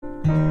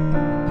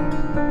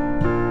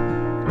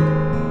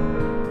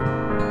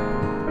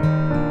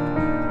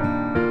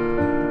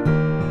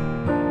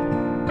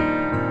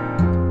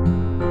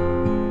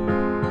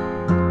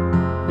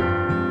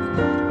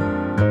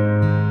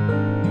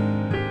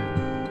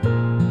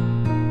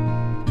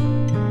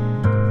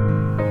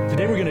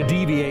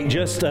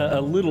Just a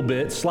little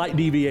bit, slight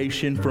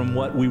deviation from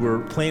what we were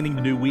planning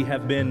to do. We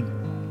have been,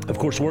 of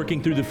course,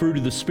 working through the fruit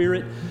of the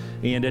Spirit,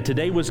 and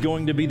today was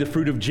going to be the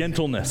fruit of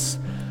gentleness.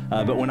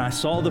 But when I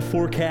saw the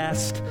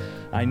forecast,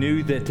 I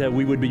knew that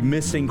we would be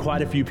missing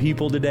quite a few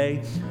people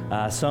today,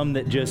 some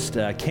that just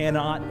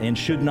cannot and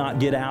should not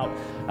get out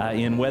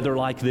in weather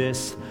like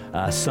this,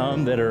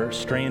 some that are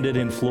stranded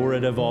in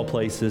Florida of all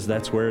places.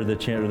 That's where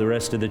the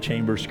rest of the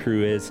Chambers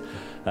crew is.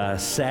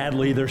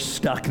 Sadly, they're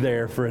stuck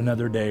there for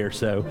another day or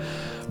so.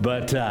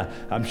 But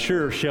I'm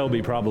sure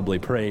Shelby probably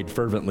prayed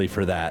fervently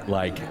for that,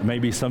 like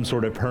maybe some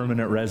sort of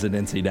permanent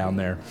residency down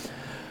there.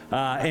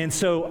 And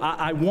so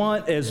I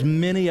want as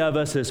many of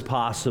us as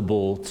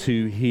possible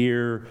to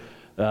hear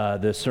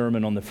the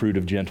sermon on the fruit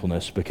of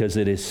gentleness, because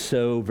it is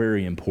so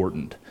very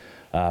important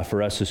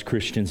for us as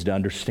Christians to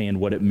understand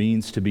what it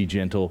means to be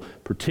gentle,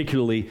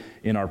 particularly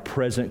in our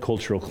present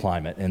cultural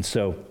climate. And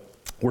so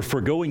we're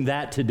forgoing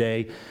that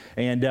today.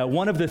 And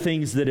one of the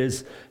things that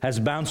has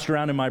bounced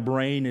around in my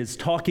brain is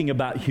talking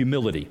about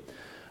humility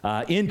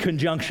in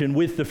conjunction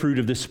with the fruit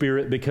of the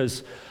Spirit,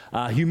 because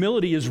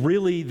humility is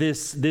really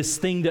this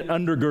thing that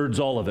undergirds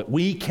all of it.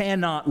 We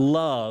cannot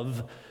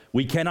love,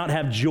 we cannot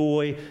have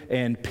joy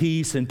and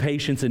peace and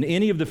patience in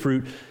any of the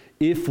fruit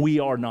if we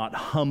are not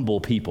humble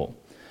people.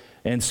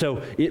 And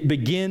so it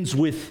begins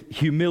with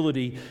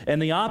humility,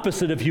 and the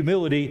opposite of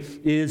humility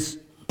is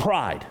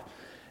pride.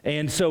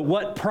 And so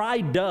what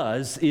pride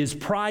does is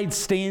pride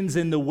stands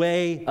in the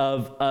way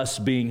of us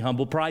being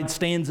humble. Pride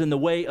stands in the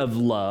way of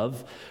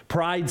love.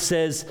 Pride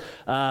says,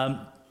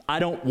 I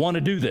don't want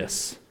to do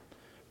this.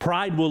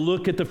 Pride will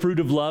look at the fruit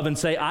of love and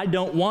say, I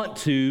don't want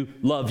to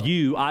love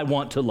you, I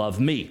want to love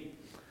me.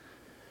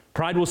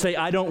 Pride will say,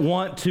 I don't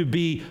want to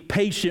be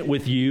patient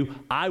with you,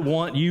 I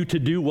want you to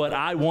do what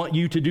I want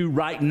you to do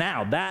right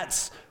now.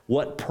 That's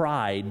what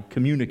pride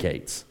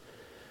communicates.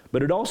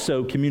 But it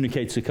also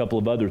communicates a couple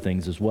of other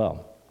things as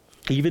well.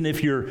 Even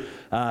if you're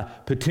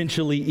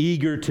potentially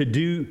eager to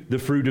do the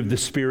fruit of the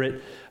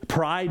Spirit,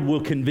 pride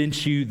will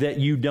convince you that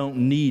you don't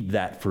need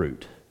that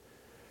fruit.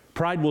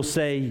 Pride will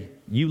say,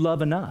 you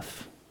love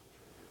enough.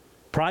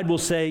 Pride will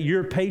say,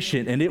 you're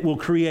patient, and it will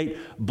create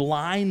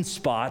blind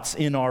spots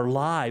in our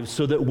lives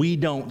so that we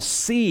don't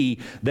see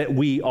that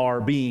we are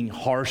being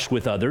harsh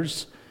with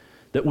others,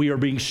 that we are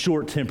being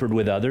short-tempered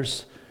with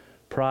others.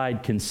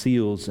 Pride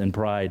conceals and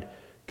pride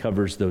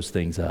covers those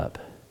things up.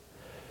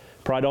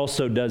 Pride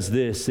also does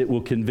this. It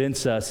will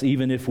convince us,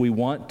 even if we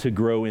want to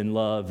grow in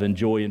love and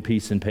joy and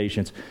peace and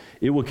patience,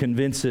 it will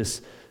convince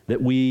us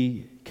that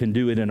we can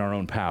do it in our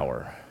own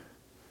power.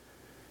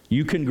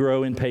 You can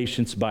grow in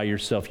patience by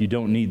yourself. You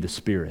don't need the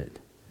Spirit.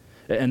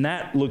 And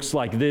that looks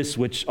like this,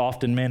 which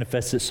often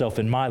manifests itself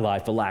in my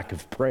life, a lack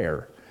of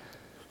prayer.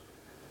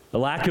 A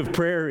lack of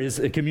prayer is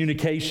a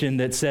communication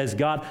that says,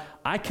 God,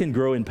 I can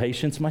grow in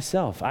patience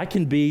myself. I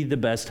can be the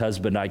best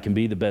husband. I can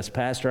be the best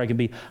pastor.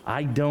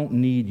 I don't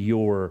need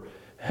your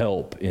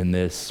help in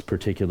this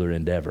particular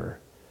endeavor.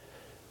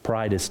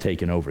 Pride has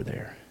taken over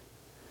there.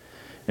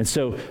 And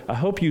so I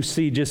hope you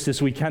see, just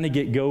as we kind of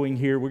get going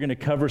here, we're going to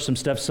cover some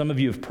stuff. Some of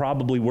you have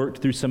probably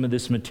worked through some of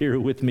this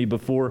material with me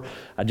before.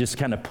 I just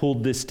kind of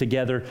pulled this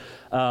together.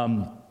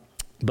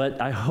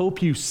 But I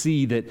hope you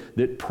see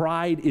that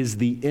pride is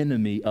the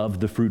enemy of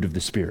the fruit of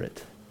the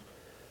Spirit.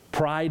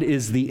 Pride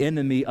is the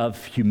enemy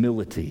of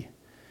humility.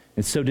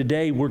 And so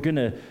today we're going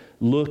to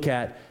look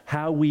at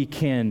how we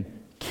can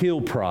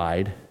kill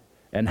pride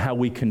and how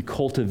we can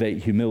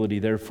cultivate humility,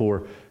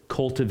 therefore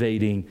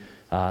cultivating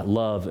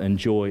love and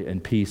joy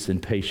and peace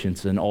and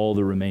patience and all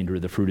the remainder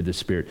of the fruit of the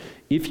Spirit.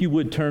 If you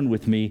would turn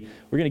with me,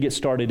 we're going to get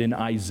started in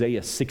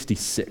Isaiah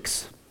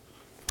 66.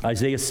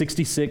 Isaiah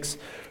 66,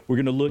 we're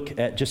going to look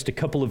at just a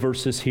couple of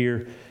verses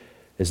here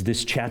as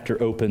this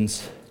chapter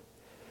opens.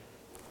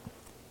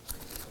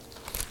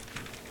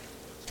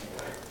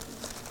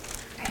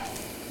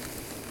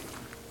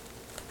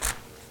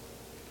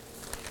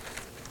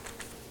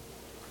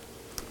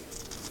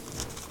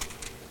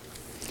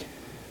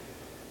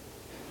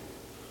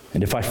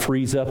 And if I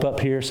freeze up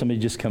here, somebody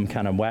just come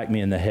kind of whack me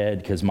in the head,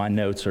 because my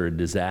notes are a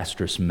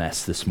disastrous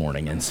mess this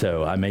morning. And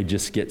so I may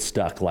just get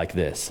stuck like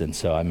this. And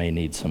so I may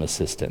need some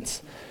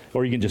assistance.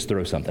 Or you can just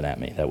throw something at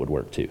me. That would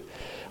work too.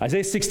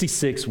 Isaiah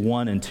 66,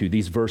 1 and 2.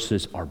 These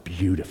verses are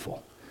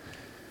beautiful.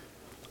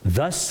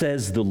 Thus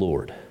says the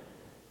Lord,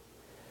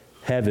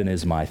 heaven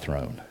is my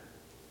throne.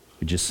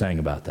 We just sang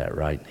about that,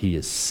 right? He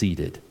is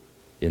seated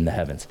in the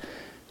heavens.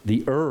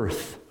 The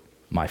earth,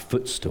 my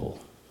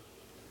footstool.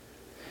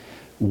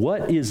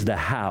 What is the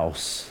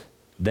house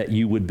that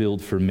you would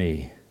build for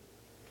me?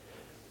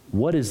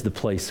 What is the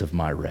place of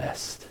my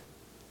rest?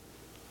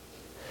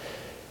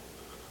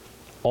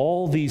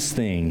 All these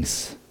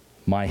things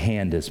my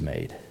hand has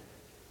made.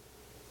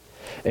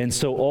 And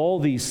so all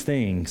these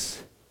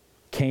things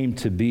came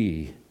to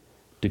be,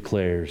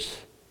 declares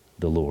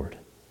the Lord.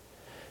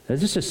 Now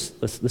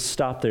let's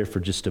stop there for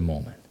just a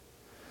moment.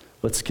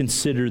 Let's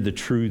consider the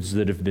truths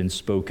that have been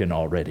spoken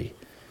already.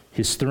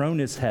 His throne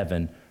is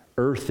heaven,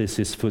 earth is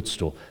his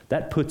footstool.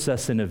 That puts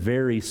us in a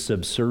very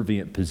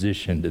subservient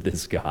position to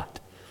this God.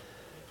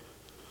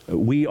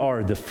 We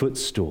are the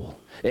footstool.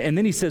 And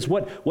then he says,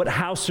 what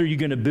house are you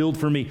going to build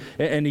for me?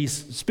 And he's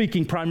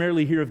speaking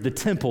primarily here of the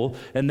temple,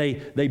 and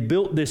they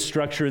built this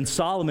structure. And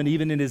Solomon,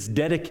 even in his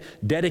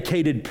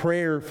dedicated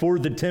prayer for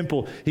the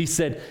temple, he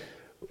said,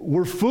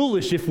 we're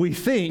foolish if we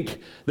think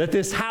that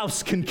this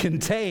house can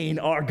contain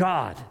our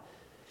God.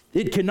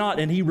 It cannot.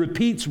 And he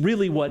repeats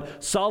really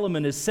what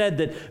Solomon has said,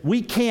 that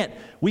we can't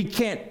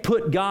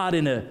put God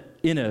in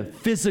a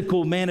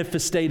physical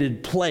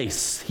manifested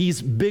place.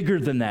 He's bigger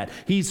than that.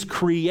 He's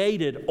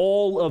created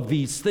all of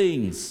these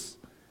things.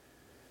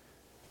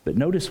 But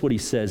notice what he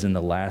says in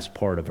the last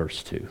part of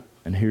verse 2.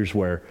 And here's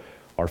where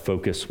our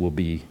focus will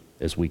be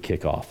as we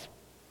kick off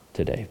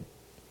today.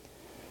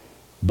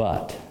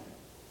 But,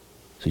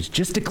 so he's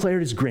just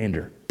declared his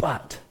grandeur,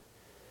 but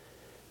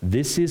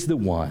this is the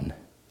one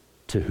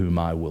to whom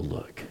I will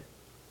look.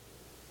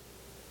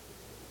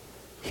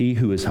 He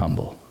who is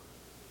humble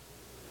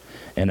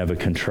and of a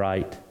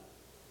contrite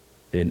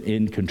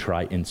and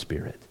contrite in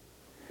spirit,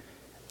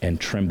 and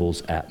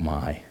trembles at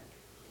my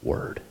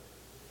word.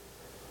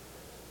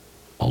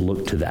 I'll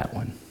look to that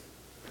one.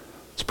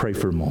 Let's pray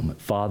for a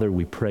moment. Father,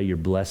 we pray your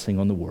blessing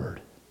on the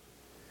word.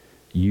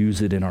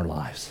 Use it in our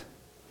lives.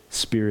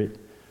 Spirit,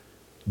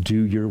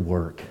 do your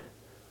work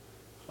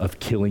of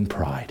killing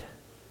pride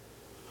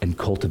and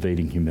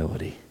cultivating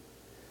humility.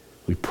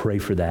 We pray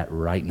for that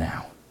right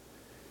now.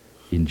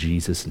 In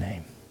Jesus'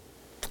 name,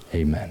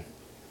 amen.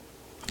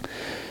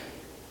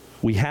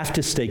 We have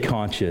to stay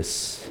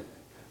conscious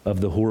of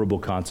the horrible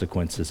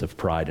consequences of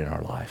pride in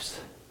our lives.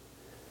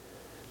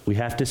 We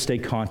have to stay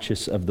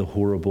conscious of the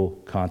horrible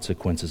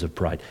consequences of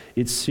pride.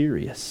 It's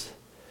serious.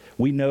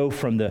 We know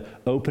from the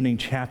opening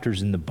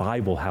chapters in the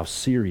Bible how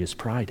serious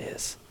pride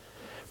is.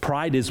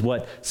 Pride is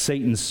what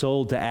Satan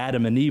sold to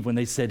Adam and Eve when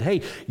they said,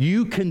 hey,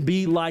 you can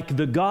be like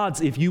the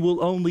gods if you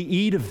will only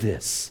eat of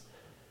this.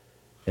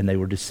 And they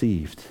were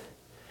deceived.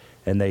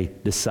 And they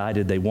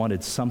decided they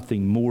wanted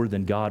something more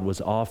than God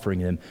was offering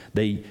them.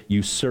 They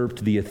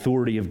usurped the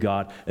authority of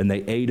God, and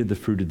they ate of the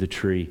fruit of the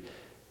tree.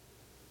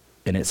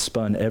 And it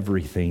spun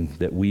everything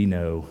that we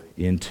know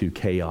into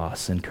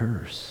chaos and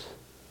curse.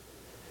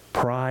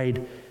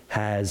 Pride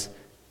has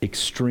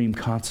extreme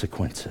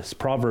consequences.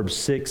 Proverbs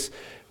 6,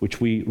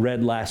 which we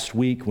read last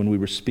week when we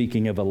were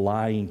speaking of a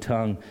lying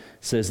tongue,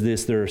 says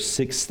this: there are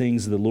 6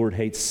 things the Lord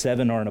hates,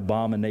 7 are an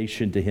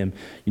abomination to him.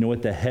 You know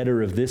what the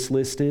header of this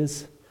list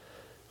is?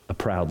 A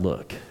proud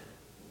look.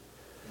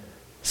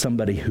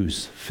 Somebody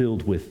who's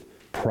filled with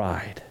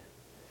pride.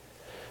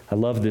 I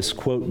love this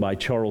quote by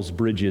Charles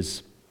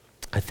Bridges.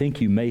 I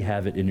think you may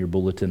have it in your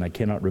bulletin. I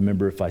cannot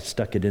remember if I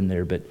stuck it in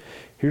there, but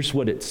here's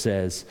what it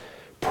says.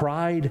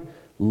 Pride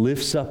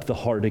lifts up the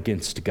heart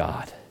against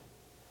God,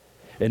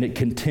 and it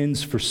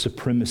contends for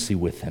supremacy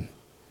with him.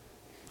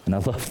 And I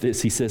love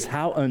this. He says,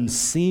 how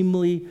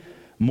unseemly,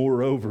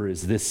 moreover,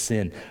 is this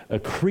sin? A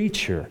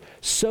creature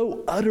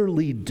so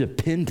utterly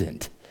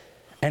dependent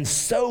and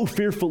so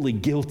fearfully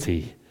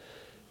guilty,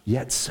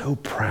 yet so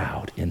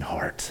proud in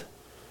heart.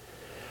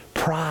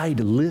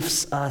 Pride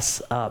lifts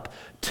us up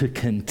to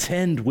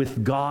contend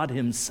with God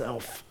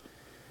himself.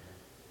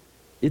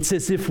 It's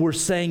as if we're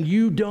saying,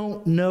 you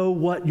don't know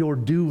what you're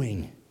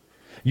doing.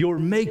 You're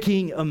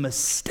making a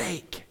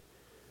mistake.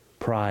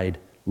 Pride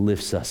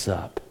lifts us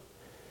up.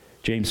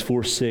 James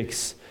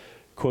 4:6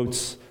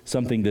 quotes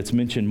something that's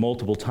mentioned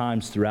multiple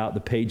times throughout the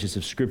pages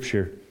of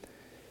Scripture.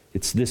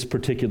 It's this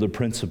particular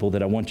principle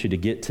that I want you to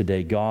get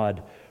today.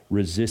 God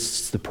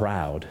resists the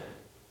proud,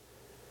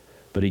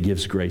 but he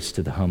gives grace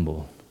to the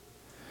humble.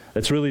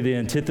 That's really the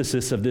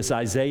antithesis of this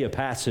Isaiah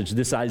passage.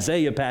 This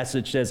Isaiah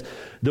passage says,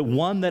 the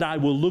one that I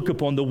will look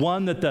upon, the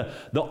one that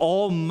the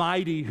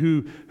Almighty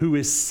who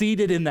is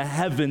seated in the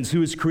heavens, who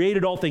has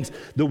created all things,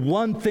 the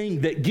one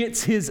thing that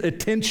gets his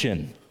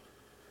attention,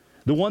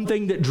 the one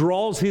thing that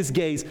draws his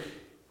gaze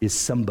is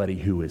somebody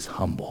who is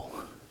humble.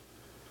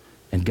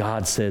 And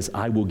God says,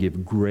 I will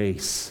give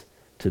grace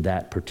to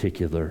that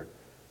particular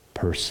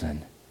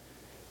person.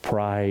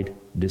 Pride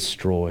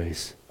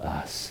destroys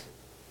us.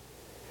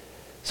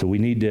 So we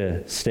need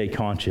to stay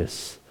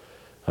conscious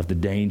of the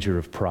danger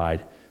of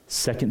pride.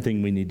 Second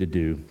thing we need to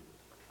do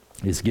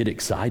is get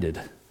excited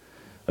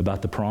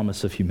about the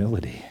promise of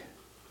humility.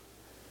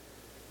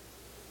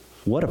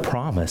 What a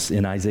promise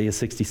in Isaiah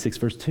 66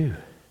 verse 2.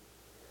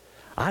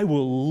 I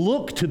will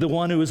look to the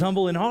one who is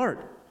humble in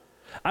heart.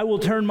 I will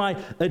turn my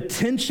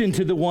attention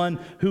to the one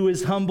who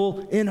is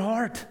humble in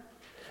heart.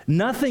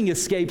 Nothing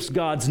escapes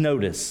God's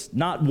notice.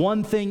 Not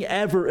one thing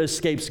ever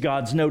escapes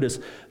God's notice,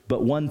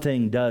 but one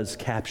thing does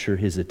capture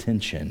his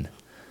attention,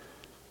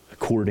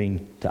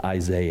 according to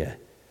Isaiah.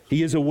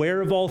 He is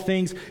aware of all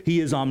things. He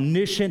is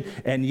omniscient,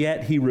 and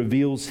yet he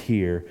reveals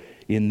here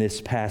in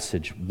this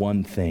passage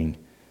one thing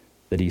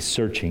that he's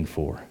searching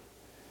for: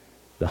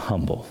 the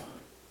humble.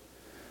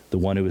 the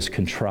one who is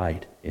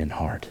contrite in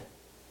heart.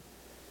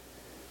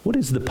 What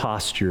is the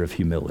posture of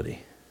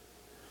humility?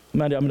 I'm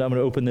going to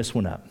open this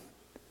one up.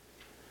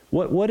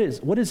 What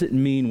does it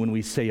mean when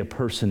we say a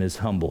person is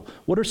humble?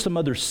 What are some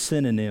other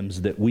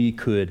synonyms that we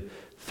could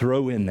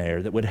throw in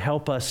there that would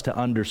help us to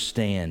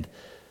understand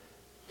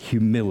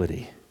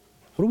humility?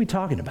 What are we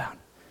talking about?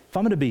 If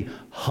I'm going to be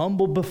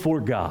humble before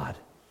God,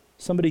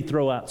 somebody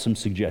throw out some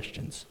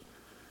suggestions.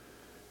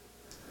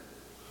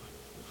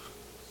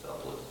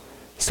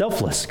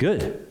 Selfless,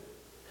 good.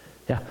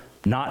 Yeah,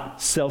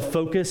 not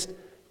self-focused,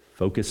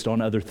 focused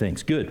on other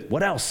things. Good.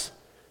 What else?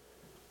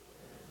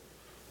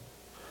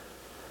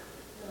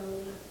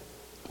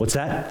 What's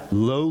that?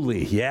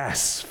 Lowly,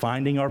 yes.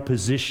 Finding our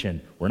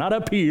position. We're not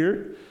up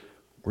here,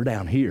 we're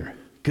down here.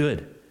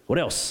 Good. What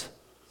else?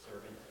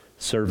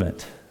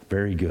 Servant.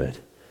 Very good.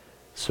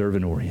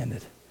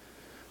 Servant-oriented.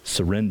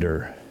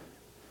 Surrender.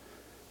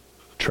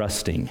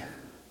 Trusting.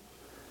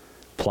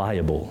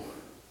 Pliable.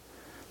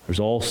 There's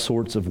all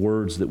sorts of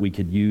words that we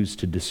could use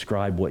to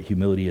describe what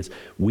humility is.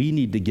 We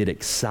need to get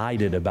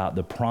excited about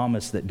the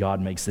promise that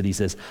God makes, that he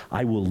says,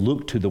 I will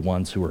look to the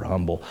ones who are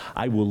humble.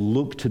 I will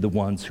look to the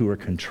ones who are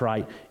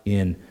contrite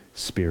in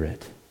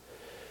spirit.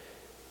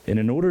 And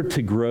in order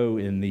to grow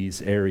in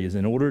these areas,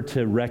 in order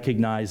to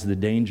recognize the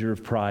danger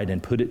of pride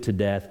and put it to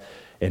death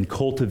and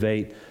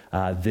cultivate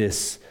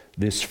this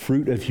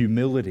fruit of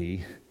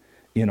humility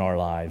in our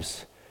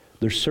lives,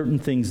 there's certain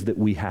things that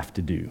we have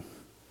to do.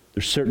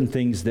 There's certain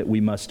things that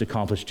we must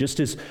accomplish. Just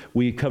as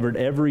we covered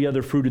every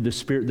other fruit of the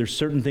Spirit, there's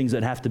certain things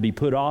that have to be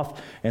put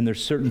off, and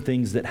there's certain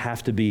things that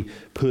have to be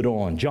put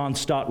on. John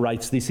Stott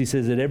writes this. He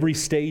says, at every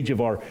stage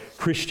of our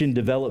Christian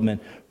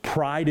development,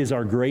 pride is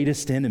our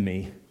greatest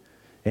enemy,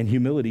 and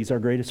humility is our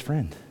greatest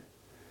friend.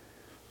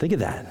 Think of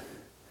that.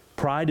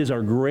 Pride is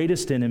our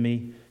greatest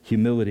enemy,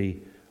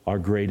 humility our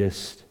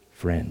greatest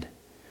friend.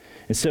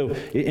 And so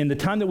in the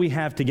time that we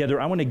have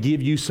together, I want to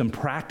give you some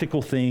practical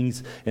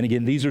things. And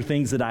again, these are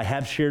things that I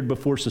have shared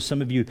before, so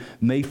some of you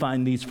may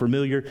find these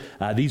familiar.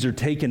 These are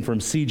taken from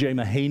C.J.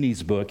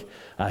 Mahaney's book,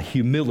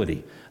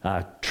 Humility.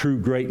 True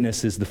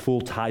Greatness is the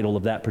full title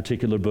of that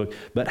particular book.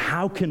 But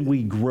how can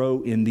we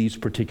grow in these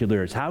particular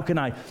areas? How can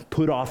I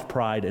put off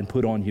pride and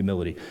put on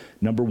humility?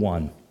 Number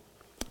one,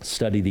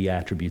 study the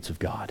attributes of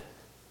God.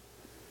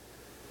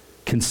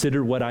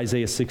 Consider what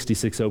Isaiah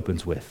 66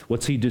 opens with.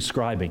 What's he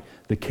describing?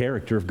 The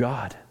character of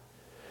God.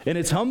 And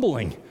it's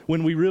humbling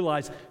when we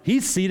realize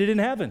he's seated in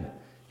heaven.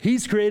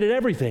 He's created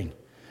everything.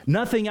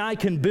 Nothing I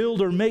can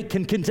build or make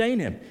can contain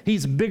him.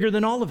 He's bigger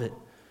than all of it.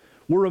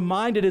 We're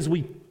reminded as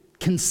we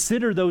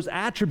consider those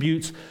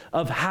attributes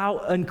of how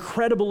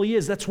incredible he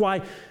is. That's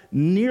why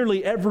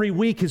nearly every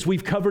week as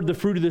we've covered the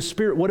fruit of the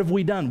Spirit, what have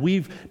we done?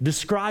 We've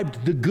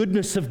described the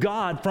goodness of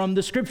God from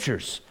the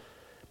Scriptures.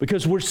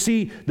 Because we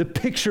see the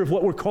picture of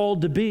what we're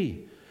called to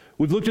be.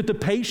 We've looked at the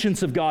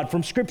patience of God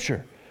from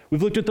Scripture.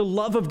 We've looked at the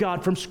love of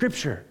God from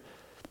Scripture.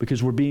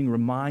 Because we're being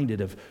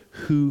reminded of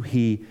who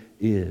he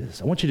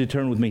is. I want you to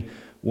turn with me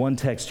one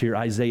text here,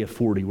 Isaiah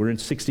 40. We're in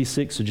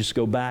 66, so just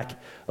go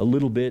back a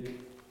little bit.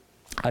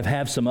 I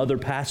have some other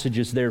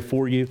passages there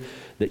for you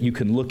that you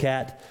can look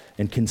at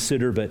and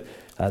consider, but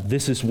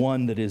this is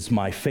one that is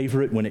my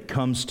favorite when it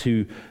comes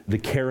to the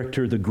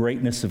character, the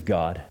greatness of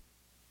God.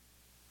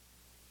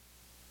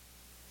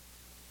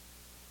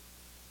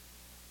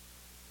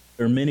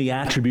 There are many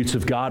attributes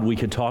of God we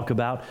could talk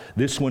about.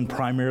 This one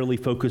primarily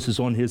focuses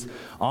on his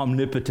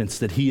omnipotence,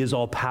 that he is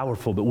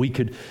all-powerful. But we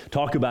could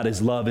talk about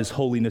his love, his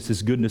holiness,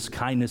 his goodness,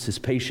 kindness, his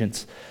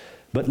patience.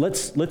 But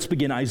let's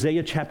begin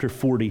Isaiah chapter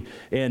 40.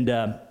 And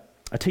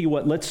I tell you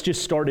what, let's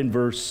just start in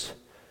verse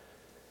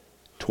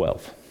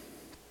 12.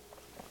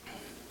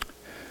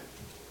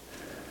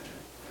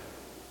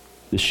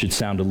 This should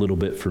sound a little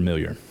bit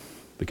familiar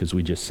because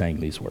we just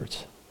sang these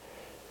words.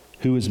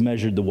 Who has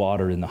measured the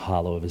water in the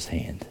hollow of his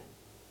hand,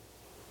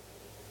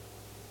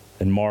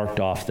 and marked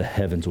off the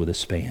heavens with a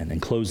span,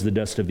 and closed the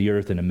dust of the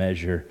earth in a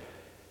measure?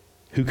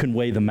 Who can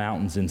weigh the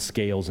mountains in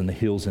scales and the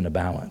hills in a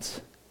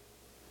balance?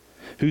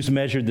 Who's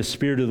measured the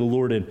Spirit of the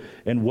Lord,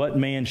 and what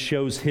man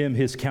shows him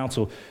his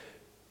counsel?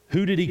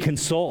 Who did he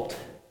consult?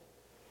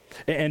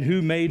 And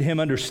who made him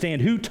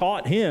understand? Who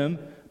taught him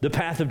the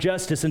path of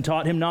justice and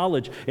taught him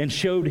knowledge and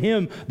showed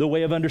him the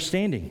way of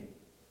understanding?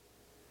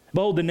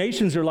 Behold, the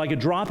nations are like a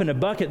drop in a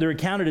bucket. They're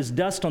accounted as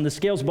dust on the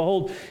scales.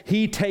 Behold,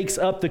 he takes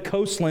up the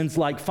coastlands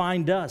like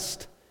fine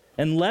dust.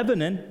 And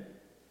Lebanon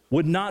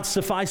would not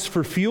suffice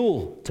for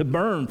fuel to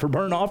burn, for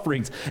burnt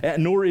offerings,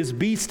 nor is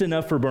beast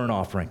enough for burnt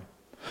offering.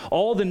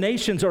 All the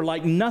nations are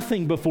like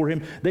nothing before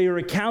him. They are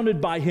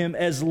accounted by him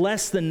as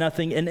less than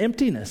nothing and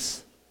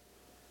emptiness.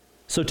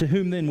 So to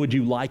whom then would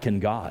you liken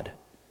God?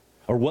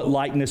 Or what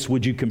likeness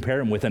would you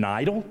compare him with? An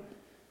idol?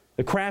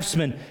 A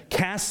craftsman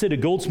casts it, a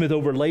goldsmith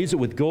overlays it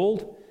with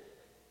gold.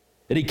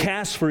 And he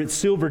casts for its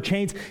silver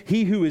chains.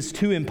 He who is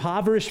too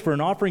impoverished for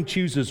an offering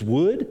chooses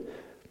wood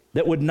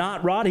that would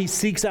not rot. He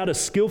seeks out a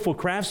skillful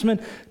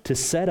craftsman to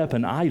set up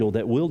an idol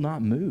that will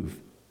not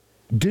move.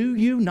 Do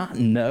you not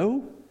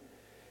know?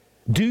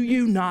 Do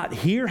you not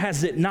hear?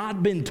 Has it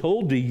not been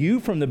told to you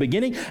from the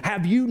beginning?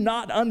 Have you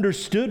not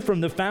understood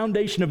from the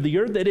foundation of the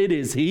earth that it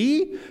is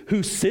He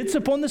who sits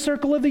upon the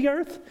circle of the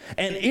earth,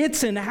 and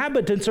its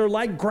inhabitants are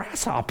like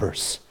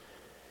grasshoppers?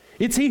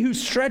 It's He who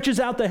stretches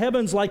out the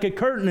heavens like a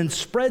curtain and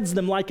spreads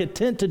them like a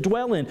tent to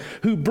dwell in,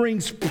 who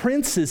brings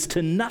princes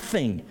to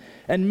nothing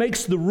and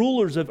makes the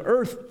rulers of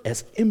earth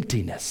as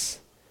emptiness.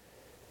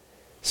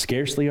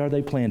 Scarcely are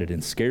they planted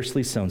and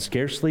scarcely sown.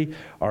 Scarcely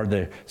are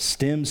the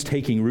stems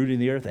taking root in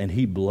the earth, and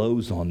He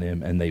blows on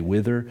them and they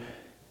wither,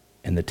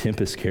 and the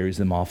tempest carries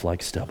them off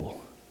like stubble.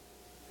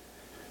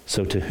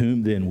 So to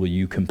whom then will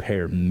you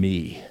compare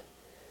me,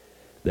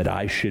 that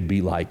I should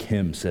be like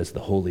Him, says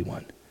the Holy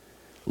One?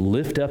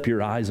 Lift up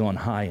your eyes on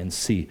high and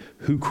see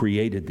who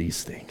created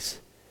these things.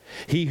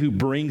 He who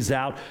brings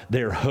out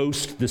their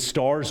host, the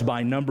stars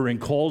by number,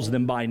 and calls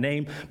them by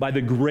name, by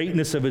the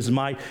greatness of His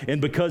might, and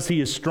because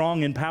He is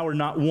strong in power,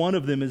 not one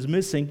of them is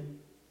missing.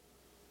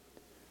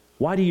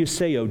 Why do you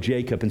say, O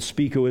Jacob, and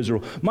speak, O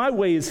Israel, my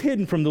way is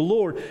hidden from the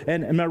Lord,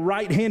 and my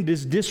right hand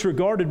is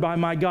disregarded by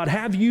my God?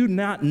 Have you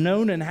not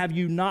known and have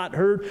you not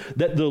heard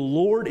that the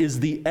Lord is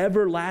the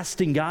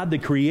everlasting God, the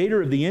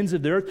creator of the ends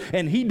of the earth,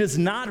 and He does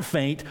not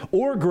faint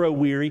or grow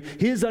weary?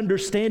 His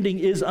understanding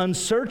is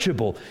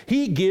unsearchable.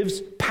 He gives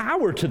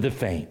power to the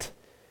faint,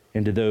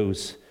 and to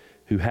those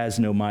who has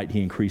no might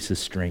He increases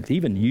strength.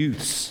 Even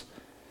youths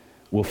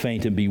will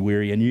faint and be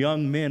weary, and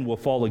young men will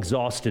fall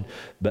exhausted,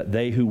 but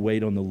they who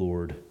wait on the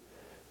Lord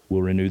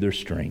will renew their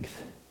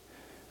strength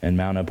and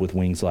mount up with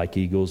wings like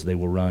eagles. They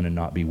will run and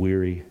not be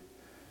weary.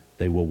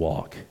 They will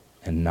walk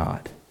and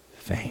not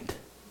faint.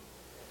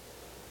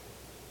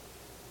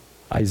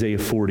 Isaiah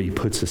 40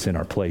 puts us in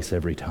our place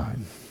every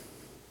time.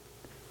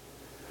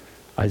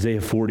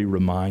 Isaiah 40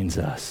 reminds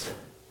us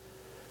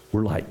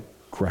we're like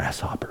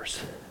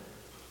grasshoppers.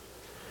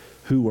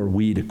 Who are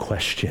we to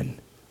question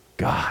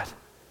God?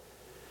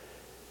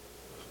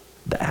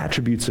 The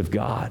attributes of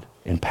God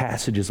in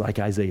passages like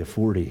Isaiah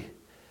 40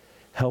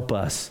 help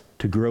us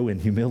to grow in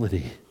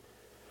humility.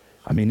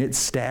 I mean, it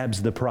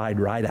stabs the pride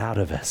right out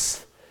of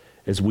us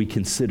as we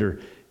consider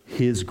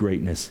His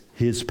greatness,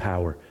 His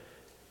power,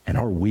 and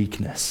our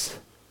weakness,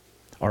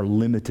 our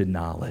limited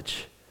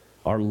knowledge,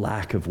 our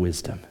lack of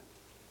wisdom.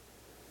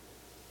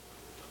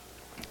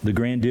 The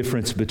grand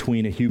difference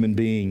between a human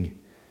being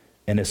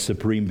and a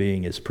supreme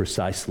being is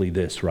precisely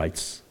this,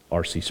 writes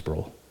R.C.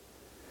 Sproul.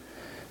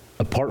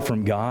 Apart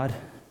from God,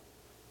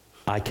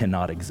 I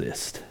cannot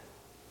exist.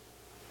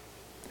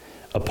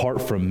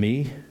 Apart from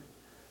me,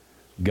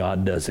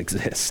 God does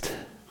exist.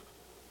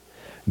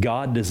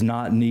 God does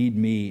not need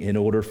me in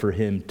order for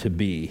Him to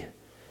be.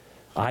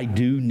 I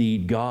do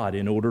need God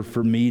in order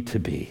for me to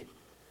be.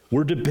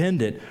 We're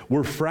dependent.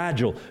 We're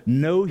fragile.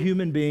 No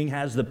human being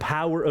has the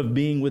power of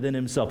being within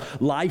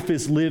himself. Life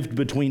is lived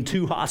between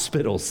two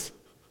hospitals.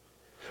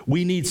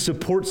 We need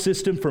support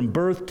system from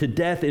birth to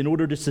death in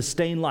order to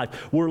sustain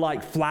life. We're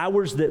like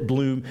flowers that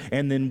bloom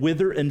and then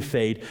wither and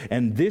fade,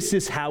 and this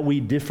is how we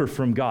differ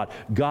from God.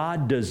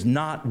 God does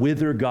not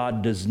wither.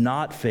 God does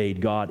not fade.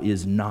 God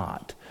is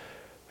not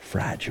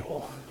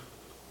fragile.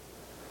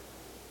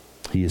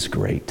 He is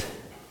great.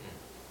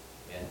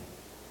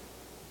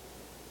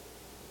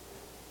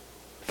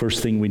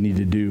 First thing we need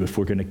to do if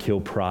we're going to kill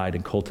pride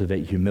and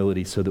cultivate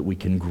humility so that we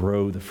can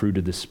grow the fruit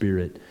of the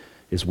Spirit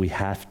is we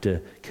have to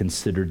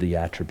consider the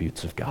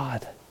attributes of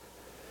God.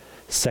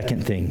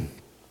 Second thing,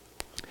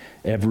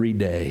 every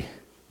day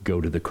go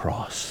to the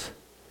cross.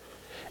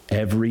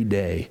 Every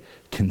day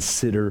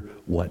consider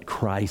what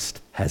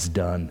Christ has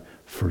done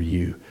for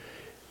you.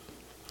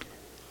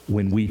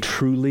 When we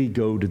truly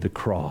go to the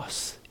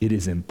cross, it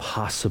is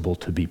impossible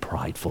to be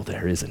prideful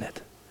there, isn't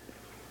it?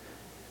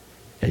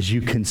 As you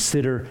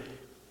consider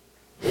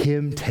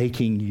Him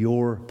taking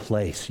your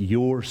place,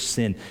 your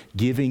sin,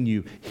 giving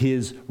you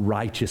His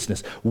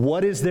righteousness.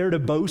 What is there to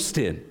boast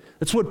in?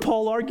 That's what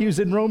Paul argues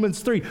in Romans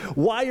 3.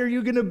 Why are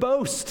you going to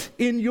boast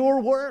in your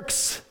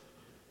works?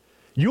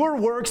 Your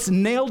works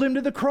nailed Him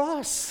to the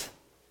cross.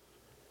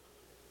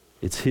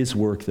 It's His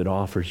work that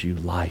offers you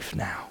life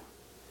now.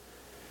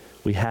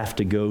 We have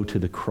to go to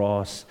the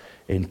cross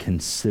and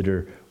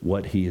consider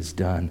what He has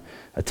done.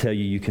 I tell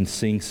you, you can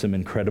sing some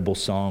incredible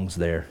songs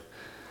there.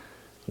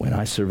 When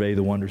I survey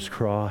the wondrous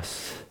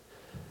cross,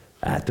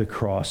 at the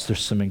cross, there's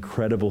some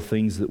incredible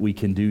things that we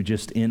can do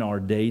just in our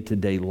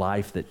day-to-day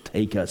life that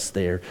take us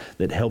there,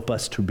 that help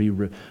us to be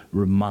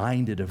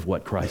reminded of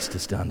what Christ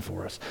has done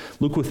for us.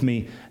 Look with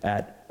me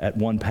at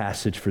one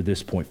passage for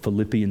this point,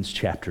 Philippians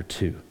chapter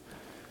 2.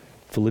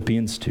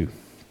 Philippians 2.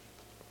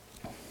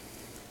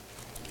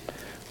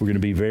 We're going to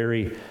be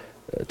very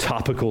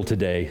topical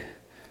today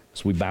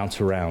as we bounce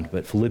around,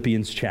 but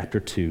Philippians chapter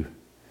 2,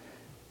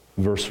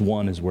 verse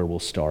 1 is where we'll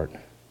start.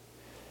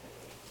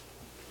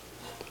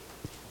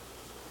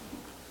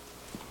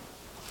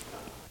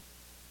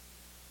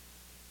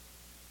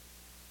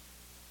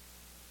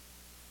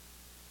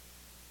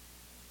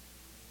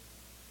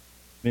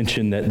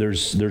 Mentioned that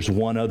there's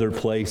one other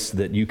place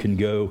that you can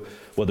go.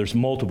 Well, there's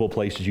multiple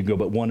places you can go,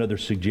 but one other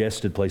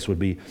suggested place would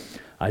be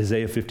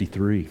Isaiah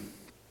 53.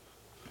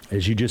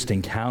 as you just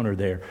encounter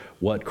there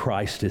what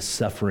Christ is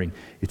suffering,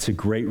 it's a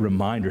great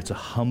reminder. It's a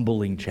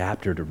humbling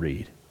chapter to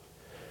read.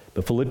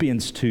 But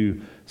Philippians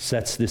 2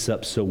 sets this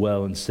up so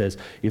well and says,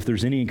 if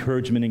there's any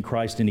encouragement in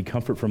Christ, any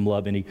comfort from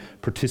love, any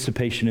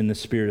participation in the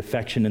Spirit,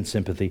 affection and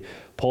sympathy,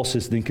 Paul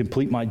says, then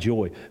complete my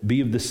joy.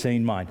 Be of the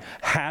same mind.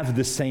 Have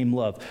the same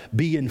love.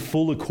 Be in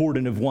full accord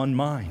and of one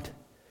mind.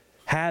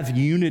 Have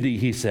unity,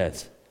 he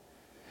says.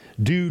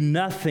 Do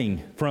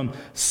nothing from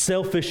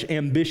selfish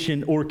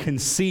ambition or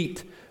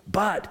conceit,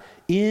 but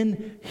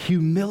in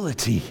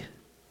humility.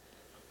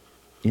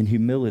 In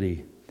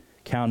humility,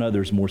 count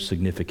others more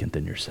significant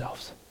than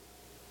yourselves.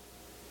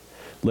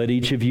 Let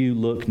each of you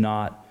look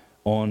not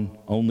on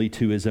only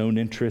to his own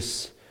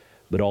interests,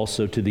 but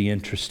also to the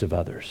interest of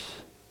others.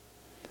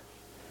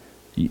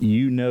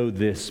 You know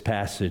this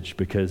passage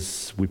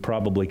because we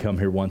probably come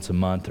here once a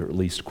month, or at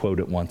least quote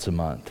it once a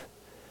month.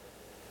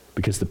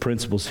 Because the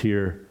principles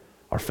here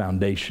are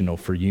foundational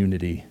for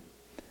unity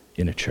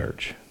in a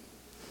church.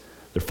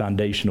 They're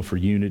foundational for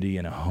unity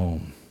in a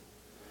home.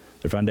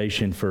 They're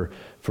foundation for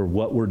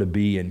what we're to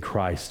be in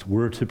Christ.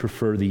 We're to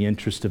prefer the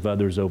interest of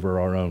others over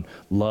our own.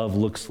 Love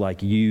looks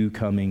like you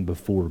coming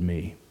before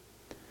me.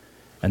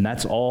 And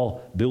that's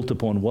all built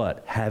upon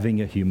what?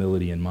 Having a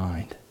humility in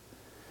mind.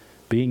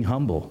 Being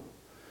humble.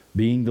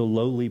 Being the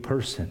lowly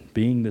person.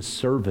 Being the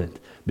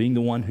servant. Being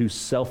the one who's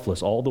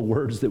selfless. All the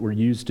words that were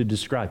used to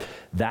describe.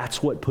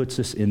 That's what puts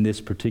us in this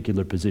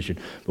particular position.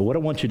 But what I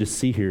want you to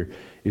see here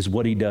is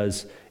what he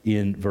does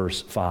in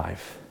verse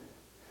 5.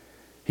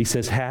 He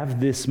says,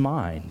 have this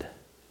mind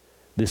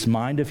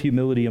of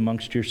humility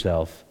amongst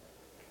yourself,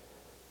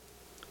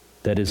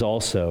 that is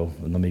also,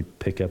 and let me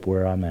pick up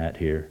where I'm at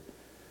here,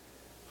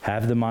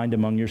 have the mind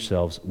among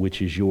yourselves,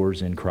 which is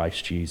yours in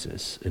Christ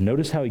Jesus. And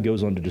notice how he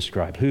goes on to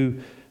describe, who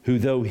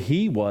though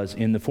he was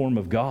in the form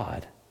of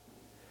God,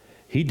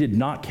 he did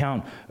not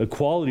count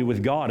equality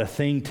with God a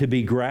thing to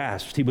be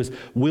grasped. He was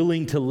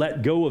willing to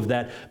let go of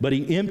that, but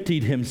he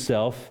emptied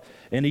himself.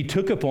 And he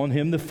took upon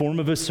him the form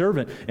of a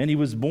servant, and he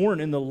was born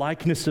in the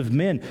likeness of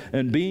men.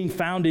 And being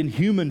found in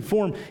human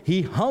form,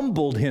 he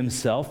humbled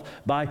himself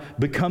by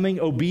becoming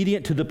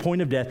obedient to the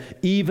point of death,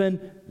 even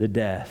the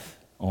death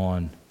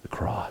on the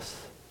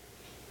cross.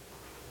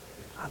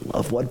 I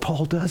love what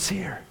Paul does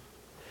here.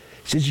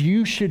 He says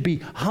you should be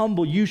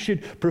humble. You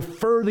should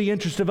prefer the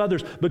interest of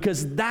others,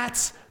 because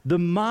that's the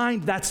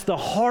mind, that's the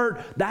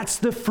heart, that's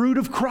the fruit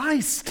of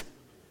Christ.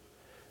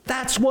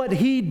 That's what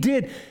he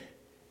did.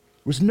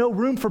 There was no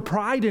room for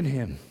pride in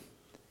him.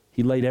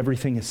 He laid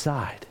everything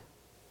aside.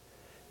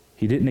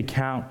 He didn't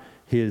account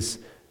his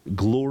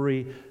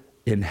glory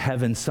in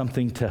heaven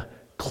something to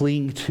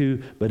cling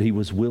to, but he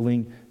was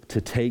willing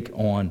to take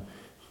on,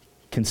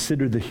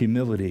 consider the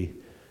humility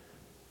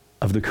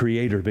of the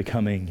Creator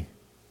becoming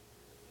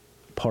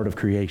part of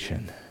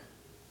creation.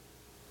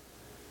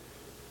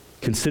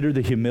 Consider the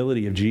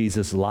humility of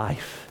Jesus'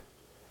 life.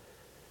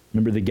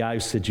 Remember the guy who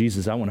said,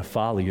 Jesus, I want to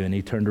follow you. And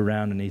he turned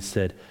around and he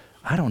said,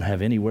 I don't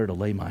have anywhere to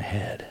lay my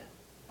head.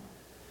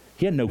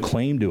 He had no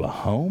claim to a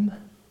home.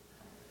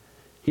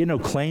 He had no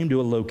claim to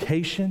a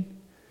location.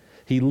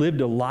 He lived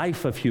a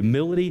life of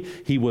humility.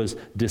 He was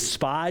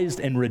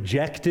despised and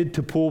rejected,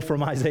 to pull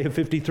from Isaiah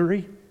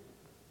 53.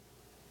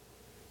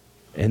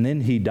 And then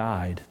he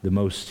died the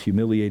most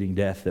humiliating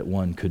death that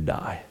one could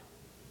die,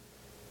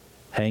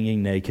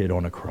 hanging naked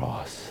on a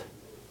cross.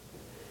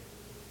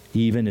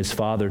 Even his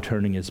Father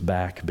turning his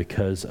back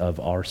because of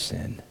our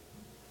sin.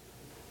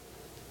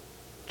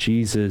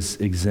 Jesus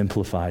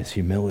exemplifies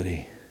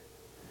humility.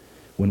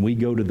 When we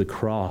go to the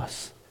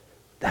cross,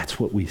 that's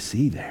what we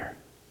see there.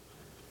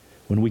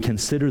 When we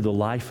consider the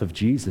life of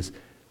Jesus,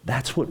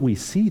 that's what we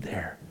see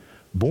there.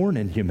 Born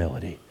in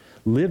humility,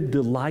 lived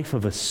the life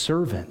of a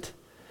servant,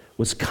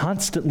 was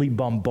constantly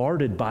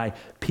bombarded by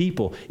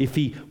people. If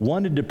he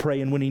wanted to pray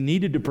and when he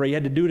needed to pray, he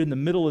had to do it in the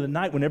middle of the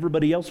night when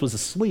everybody else was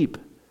asleep.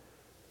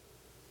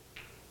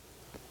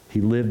 He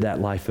lived that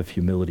life of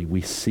humility.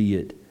 We see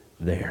it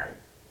there.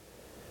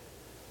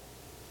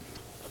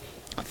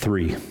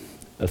 3,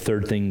 a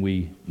third thing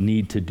we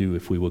need to do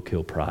if we will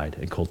kill pride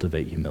and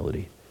cultivate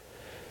humility.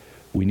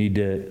 We need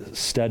to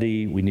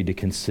study, we need to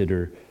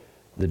consider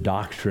the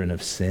doctrine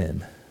of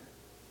sin.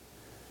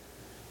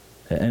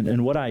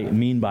 And what I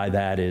mean by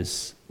that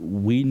is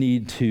we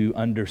need to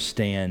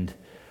understand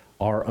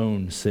our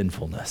own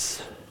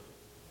sinfulness.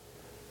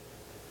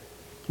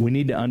 We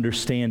need to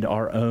understand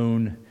our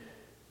own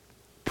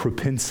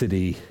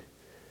propensity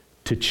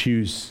to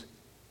choose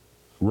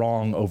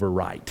wrong over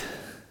right.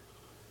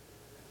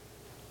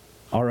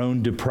 Our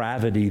own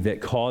depravity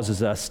that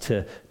causes us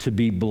to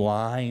be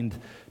blind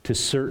to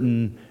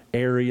certain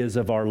areas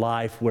of our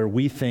life where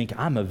we think,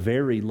 I'm a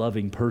very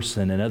loving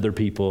person, and other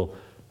people,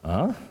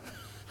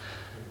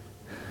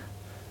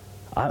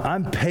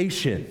 I'm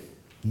patient.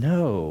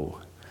 No.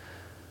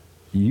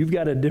 You've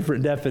got a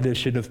different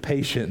definition of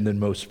patient than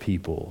most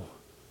people.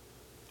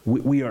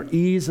 We are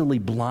easily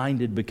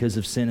blinded because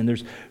of sin, and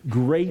there's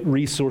great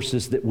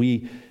resources that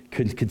we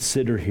could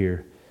consider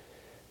here.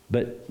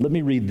 But let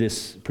me read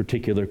this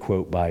particular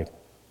quote by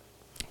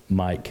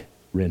Mike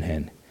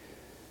Renhen.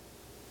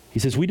 He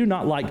says, we do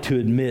not like to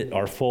admit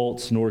our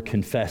faults nor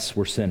confess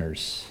we're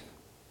sinners.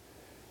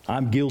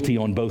 I'm guilty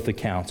on both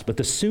accounts, but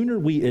the sooner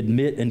we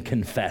admit and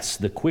confess,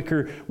 the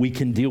quicker we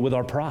can deal with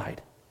our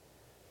pride.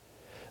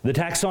 The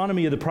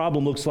taxonomy of the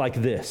problem looks like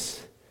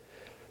this.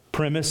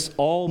 Premise,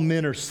 all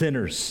men are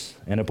sinners.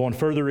 And upon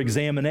further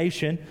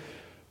examination,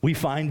 we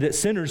find that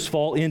sinners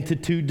fall into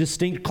two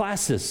distinct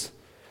classes.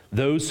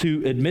 Those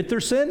who admit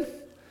their sin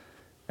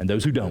and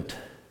those who don't.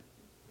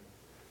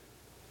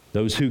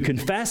 Those who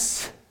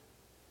confess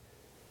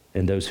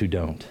and those who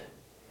don't.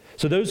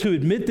 So those who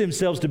admit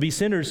themselves to be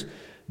sinners,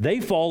 they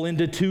fall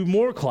into two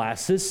more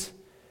classes.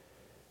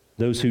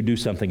 Those who do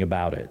something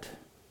about it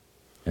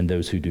and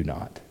those who do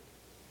not.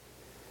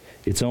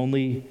 It's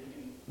only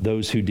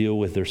those who deal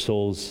with their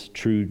soul's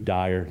true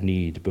dire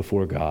need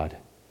before God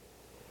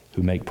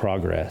who make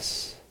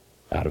progress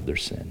out of their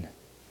sin.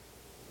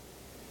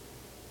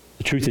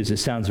 The truth is, it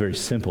sounds very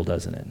simple,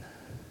 doesn't it?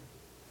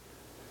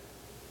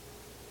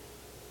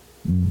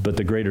 But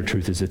the greater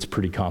truth is it's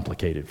pretty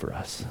complicated for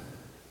us.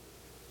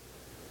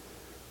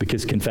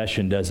 Because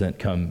confession doesn't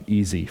come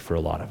easy for a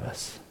lot of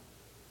us.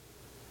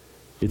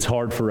 It's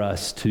hard for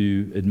us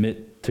to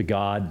admit to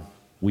God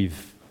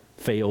we've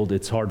failed.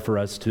 It's hard for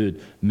us to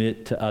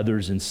admit to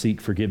others and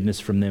seek forgiveness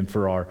from them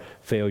for our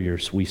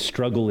failures. We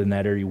struggle in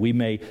that area. We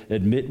may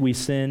admit we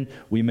sin.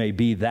 We may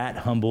be that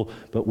humble,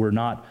 but we're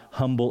not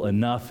humble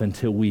enough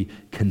until we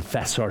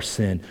confess our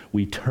sin.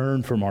 We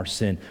turn from our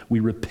sin. We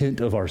repent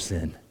of our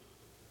sin.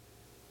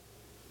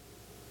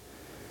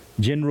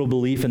 General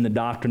belief in the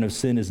doctrine of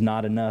sin is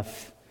not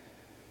enough.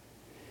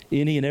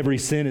 Any and every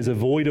sin is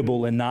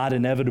avoidable and not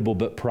inevitable,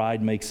 but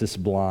pride makes us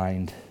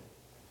blind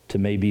to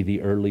maybe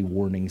the early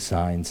warning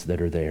signs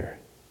that are there.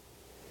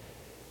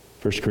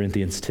 1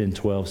 Corinthians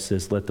 10:12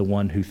 says, let the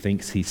one who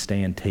thinks he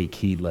stand take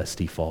heed lest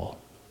he fall.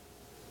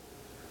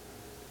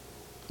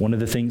 One of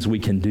the things we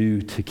can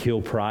do to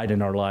kill pride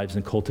in our lives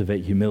and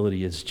cultivate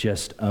humility is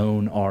just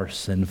own our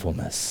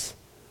sinfulness.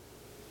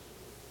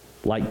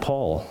 Like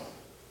Paul.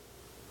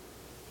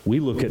 We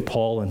look at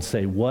Paul and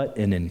say, what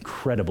an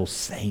incredible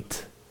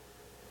saint.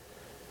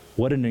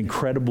 What an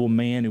incredible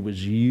man who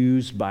was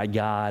used by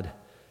God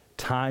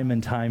time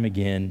and time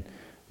again.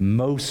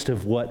 Most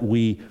of what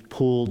we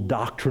pull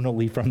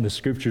doctrinally from the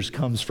scriptures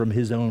comes from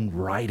his own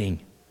writing.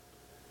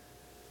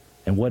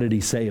 And what did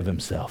he say of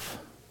himself?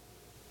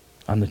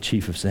 I'm the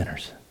chief of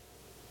sinners.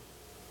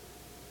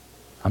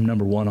 I'm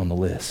number one on the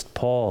list.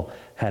 Paul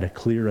had a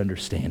clear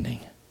understanding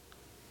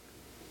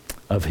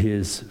of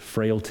his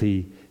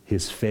frailty,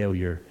 his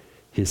failure,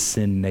 his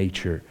sin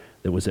nature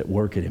that was at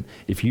work in him.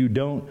 If you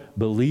don't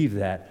believe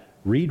that,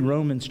 read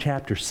Romans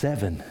chapter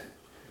 7,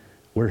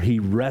 where he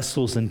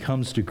wrestles and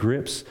comes to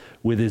grips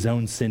with his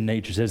own sin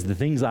nature. Says, the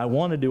things I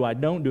want to do, I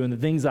don't do, and the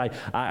things I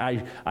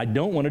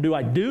don't want to do,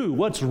 I do.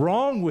 What's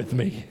wrong with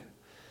me?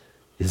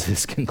 Is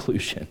his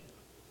conclusion.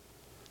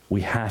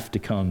 We have to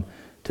come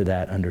to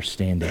that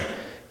understanding.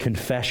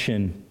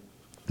 Confession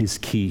is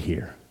key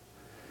here.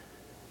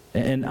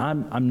 And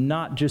I'm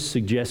not just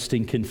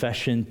suggesting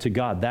confession to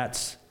God.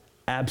 That's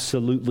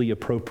absolutely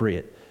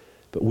appropriate.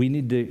 But we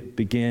need to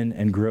begin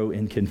and grow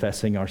in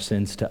confessing our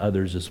sins to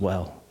others as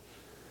well.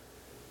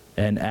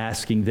 And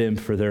asking them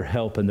for their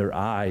help and their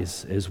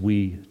eyes as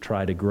we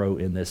try to grow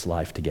in this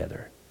life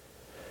together.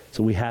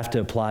 So we have to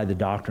apply the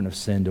doctrine of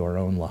sin to our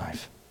own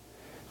life.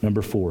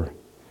 Number 4,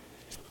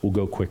 we'll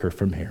go quicker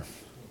from here.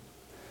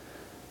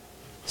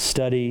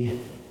 Study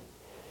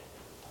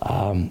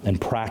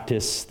and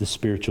practice the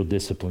spiritual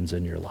disciplines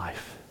in your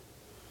life.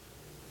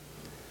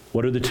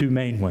 What are the two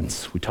main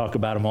ones? We talk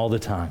about them all the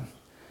time.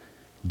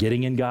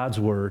 Getting in God's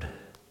Word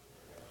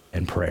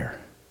and prayer.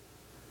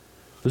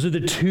 Those are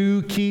the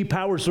two key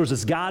power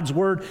sources. God's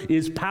Word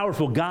is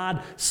powerful.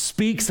 God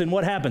speaks, and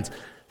what happens?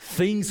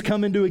 Things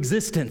come into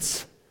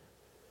existence.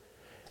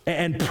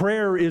 And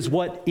prayer is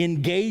what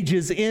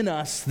engages in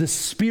us the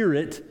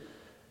Spirit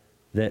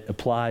that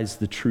applies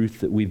the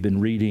truth that we've been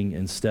reading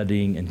and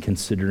studying and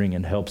considering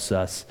and helps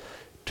us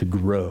to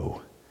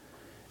grow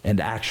and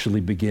actually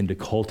begin to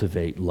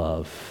cultivate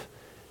love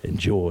and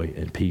joy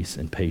and peace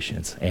and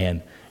patience.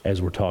 And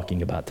as we're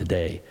talking about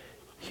today,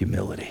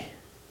 humility.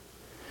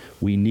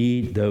 We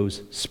need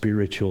those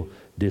spiritual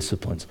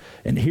disciplines.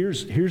 And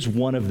here's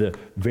one of the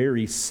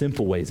very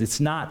simple ways. It's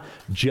not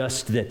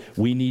just that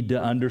we need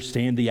to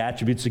understand the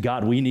attributes of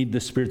God. We need the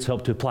Spirit's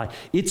help to apply.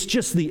 It's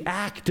just the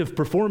act of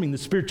performing the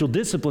spiritual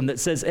discipline that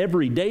says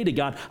every day to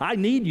God, I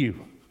need you.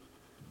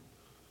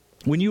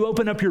 When you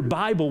open up your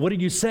Bible, what are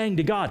you saying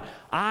to God?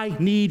 I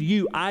need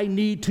you. I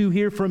need to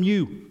hear from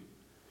you.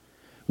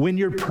 When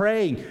you're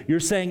praying, you're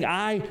saying,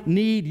 I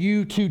need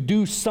you to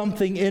do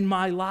something in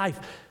my life.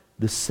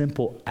 The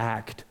simple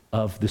act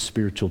of the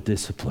spiritual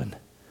discipline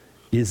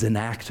is an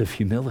act of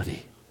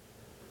humility.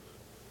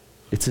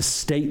 It's a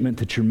statement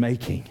that you're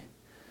making.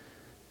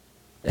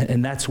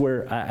 And that's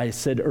where I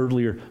said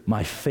earlier,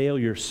 my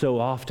failure so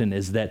often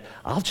is that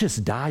I'll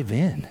just dive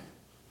in.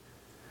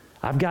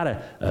 I've got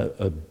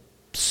a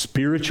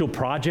spiritual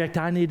project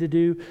I need to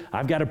do.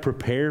 I've got to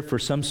prepare for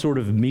some sort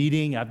of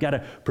meeting. I've got to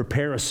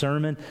prepare a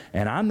sermon.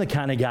 And I'm the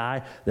kind of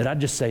guy that I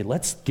just say,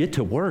 let's get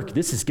to work.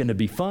 This is going to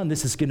be fun.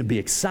 This is going to be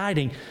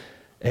exciting.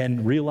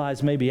 And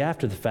realize maybe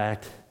after the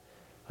fact,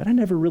 but I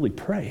never really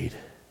prayed.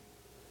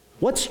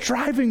 What's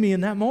driving me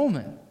in that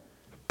moment?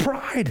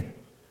 Pride.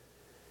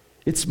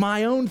 It's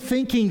my own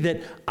thinking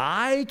that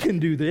I can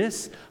do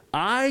this.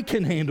 I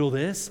can handle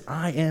this.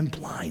 I am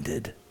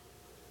blinded.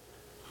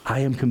 I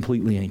am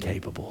completely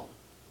incapable.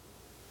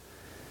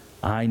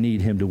 I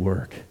need him to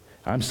work.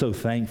 I'm so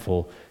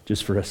thankful,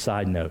 just for a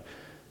side note,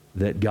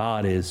 that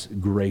God is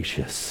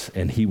gracious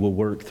and he will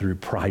work through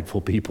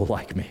prideful people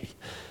like me.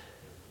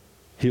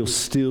 He'll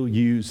still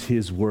use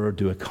his word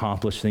to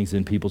accomplish things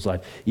in people's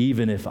life,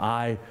 even if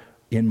I,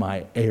 in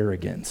my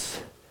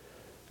arrogance,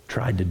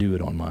 tried to do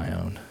it on my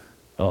own.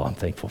 Oh, I'm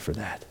thankful for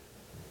that.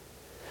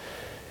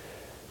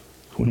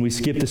 When we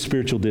skip the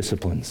spiritual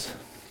disciplines,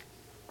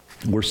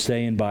 we're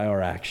saying by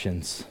our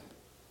actions,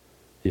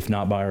 if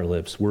not by our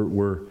lips,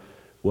 we're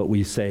what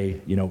we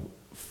say,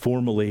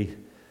 formally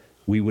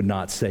we would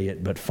not say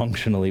it, but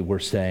functionally we're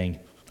saying,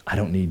 I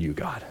don't need you,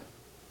 God.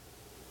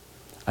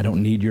 I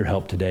don't need your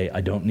help today. I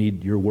don't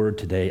need your word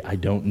today. I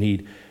don't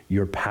need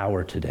your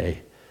power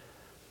today.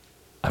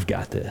 I've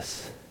got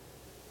this.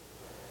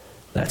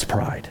 That's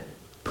pride.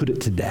 Put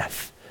it to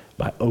death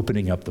by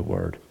opening up the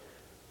word,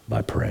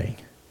 by praying.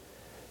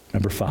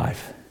 Number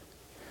 5,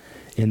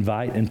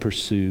 invite and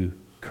pursue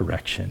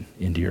correction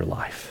into your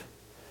life.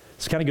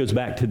 This kind of goes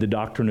back to the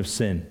doctrine of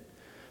sin.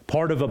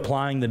 Part of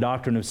applying the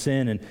doctrine of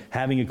sin and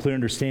having a clear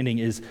understanding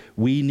is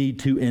we need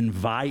to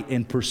invite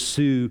and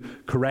pursue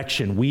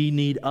correction. We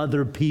need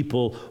other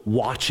people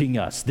watching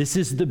us. This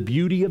is the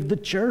beauty of the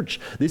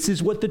church. This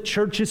is what the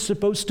church is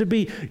supposed to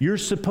be. You're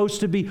supposed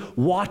to be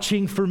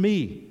watching for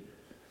me.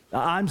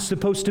 I'm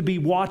supposed to be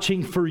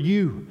watching for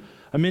you.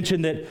 I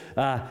mentioned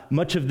that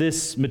much of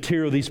this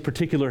material, these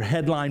particular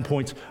headline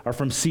points, are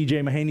from C.J.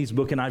 Mahaney's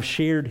book, and I've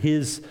shared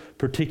his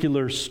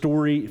particular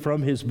story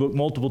from his book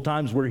multiple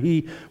times where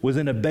he was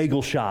in a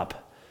bagel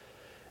shop.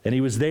 And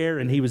he was there,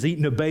 and he was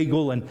eating a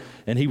bagel, and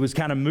he was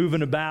kind of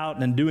moving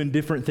about and doing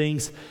different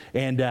things.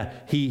 And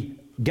he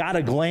got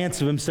a glance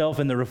of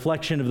himself in the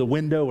reflection of the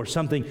window or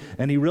something,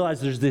 and he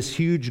realized there's this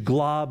huge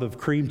glob of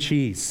cream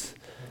cheese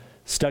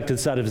stuck to the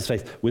side of his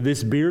face. With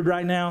this beard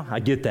right now, I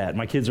get that.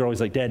 My kids are always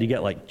like, Dad, you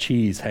got like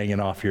cheese hanging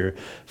off your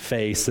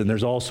face, and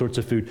there's all sorts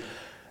of food.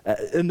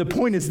 And the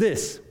point is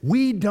this: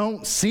 we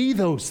don't see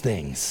those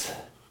things,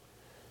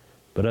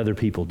 but other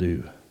people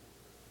do.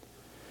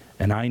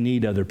 And I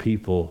need other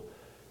people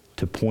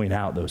to point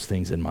out those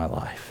things in my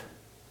life.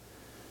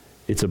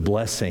 It's a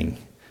blessing,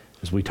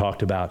 as we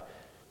talked about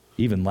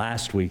even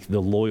last week,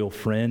 the loyal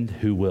friend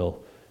who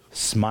will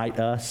smite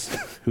us,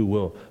 who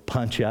will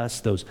punch us,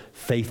 those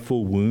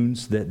faithful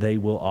wounds that they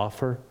will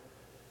offer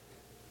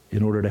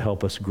in order to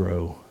help us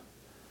grow.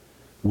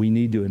 We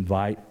need to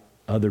invite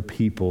other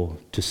people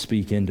to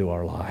speak into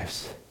our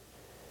lives.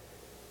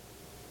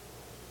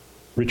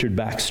 Richard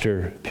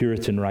Baxter,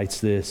 Puritan,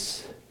 writes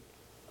this: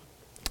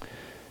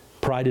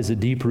 pride is a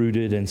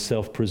deep-rooted and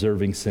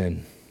self-preserving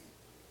sin.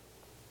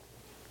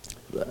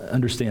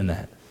 Understand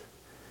that.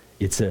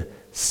 It's a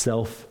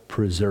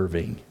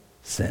self-preserving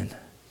sin.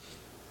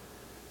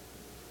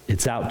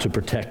 It's out to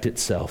protect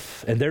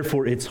itself, and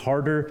therefore it's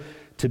harder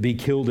to be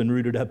killed and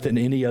rooted up than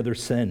any other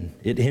sin.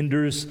 It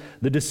hinders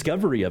the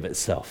discovery of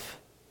itself.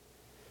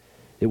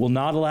 It will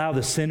not allow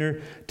the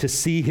sinner to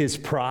see his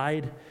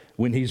pride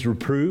when he's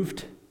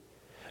reproved.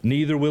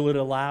 Neither will it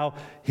allow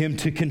him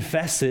to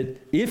confess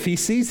it if he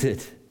sees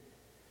it,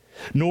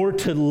 nor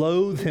to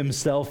loathe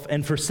himself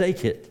and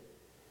forsake it.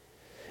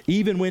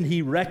 Even when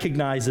he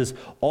recognizes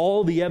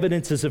all the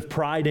evidences of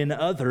pride in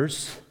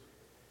others,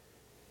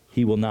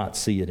 he will not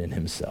see it in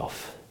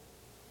himself.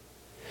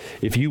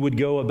 If you would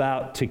go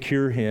about to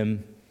cure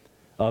him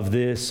of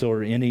this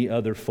or any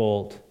other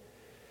fault,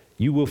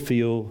 you will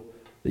feel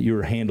that you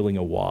are handling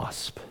a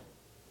wasp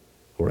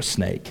or a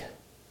snake.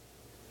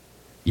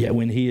 Yet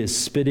when he is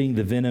spitting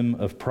the venom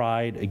of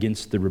pride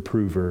against the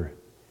reprover,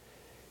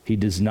 he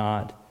does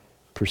not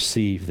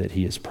perceive that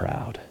he is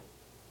proud.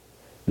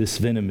 This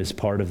venom is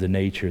part of the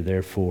nature,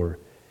 therefore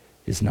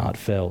is not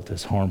felt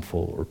as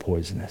harmful or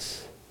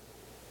poisonous.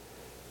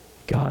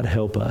 God,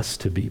 help us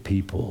to be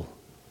people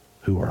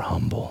who are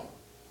humble,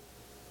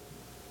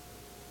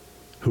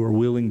 who are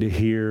willing to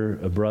hear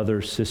a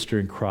brother, sister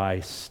in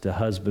Christ, a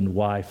husband,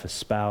 wife, a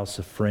spouse,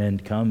 a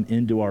friend come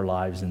into our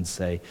lives and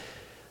say,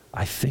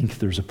 I think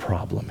there's a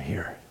problem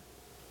here.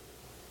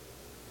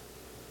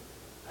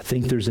 I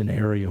think there's an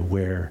area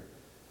where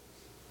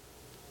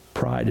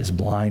pride is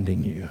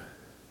blinding you.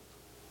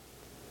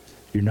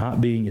 You're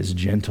not being as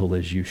gentle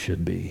as you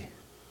should be.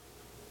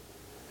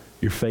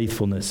 Your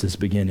faithfulness is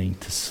beginning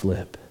to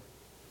slip.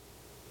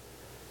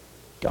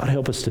 God,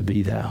 help us to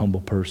be that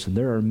humble person.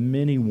 There are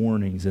many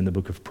warnings in the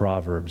book of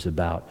Proverbs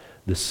about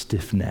the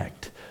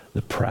stiff-necked,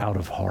 the proud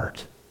of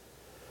heart.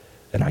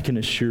 And I can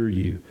assure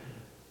you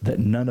that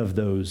none of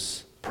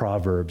those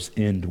proverbs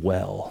end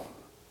well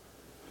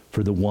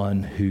for the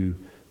one who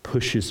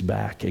pushes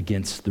back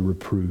against the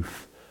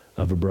reproof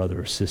of a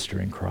brother or sister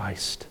in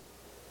Christ.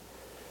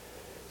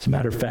 As a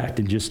matter of fact,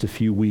 in just a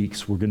few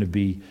weeks, we're going to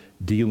be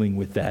dealing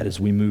with that as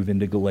we move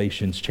into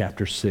Galatians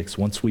chapter 6.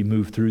 Once we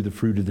move through the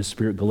fruit of the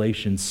Spirit,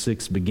 Galatians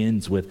 6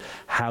 begins with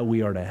how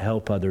we are to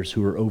help others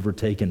who are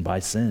overtaken by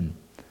sin.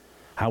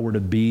 How we're to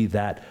be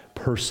that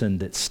person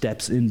that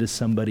steps into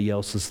somebody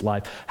else's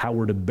life. How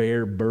we're to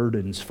bear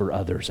burdens for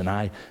others. And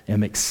I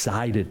am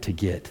excited to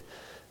get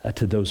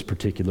to those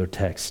particular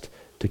texts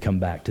to come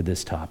back to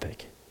this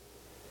topic.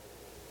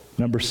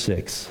 Number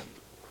 6.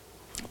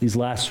 These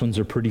last ones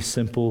are pretty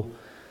simple.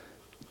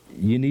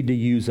 You need to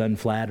use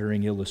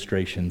unflattering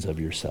illustrations of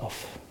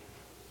yourself.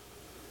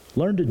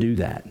 Learn to do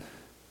that.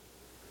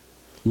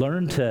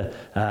 Learn to,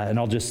 and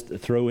I'll just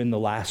throw in the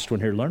last one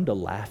here, learn to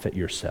laugh at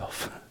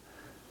yourself.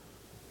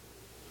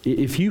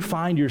 If you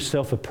find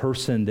yourself a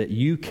person that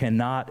you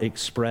cannot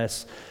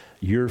express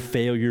your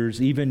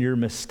failures, even your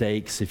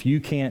mistakes, if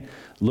you can't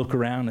look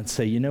around and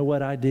say, you know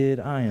what I did?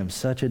 I am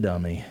such a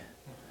dummy.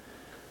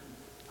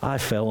 I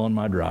fell on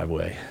my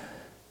driveway.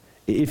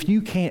 If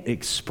you can't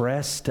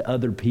express to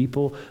other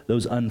people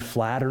those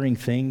unflattering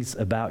things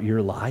about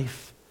your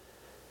life,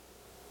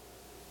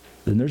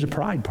 then there's a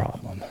pride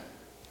problem.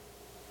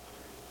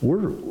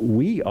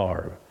 We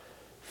are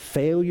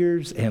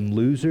failures and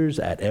losers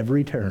at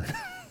every turn.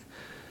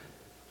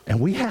 And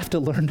we have to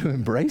learn to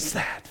embrace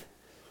that.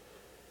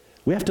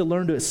 We have to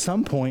learn to, at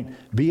some point,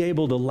 be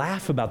able to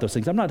laugh about those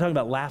things. I'm not talking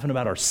about laughing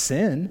about our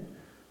sin,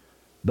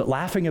 but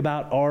laughing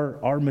about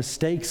our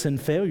mistakes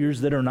and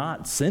failures that are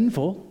not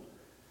sinful.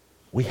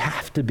 We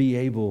have to be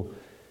able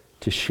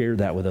to share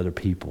that with other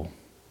people.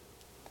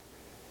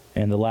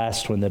 And the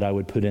last one that I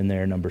would put in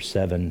there, number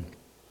 7,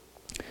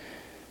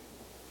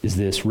 is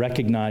this: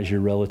 recognize your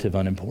relative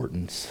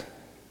unimportance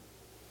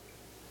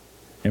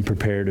and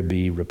prepare to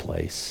be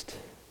replaced.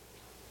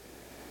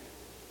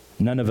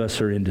 None of us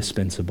are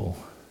indispensable.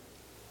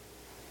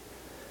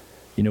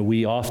 You know,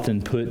 we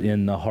often put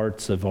in the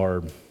hearts of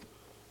our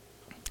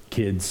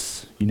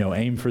kids,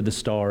 aim for the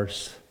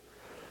stars.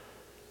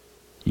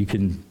 You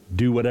can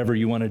do whatever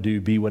you want to do,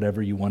 be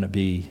whatever you want to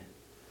be.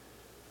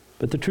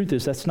 But the truth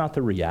is, that's not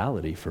the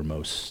reality for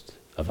most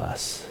of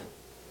us.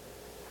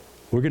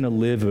 We're going to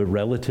live a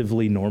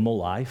relatively normal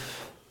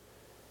life,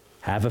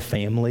 have a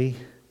family.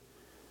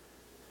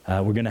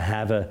 We're going to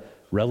have a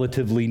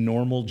relatively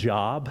normal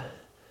job.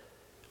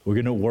 We're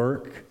going to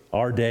work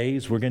our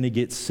days. We're going to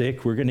get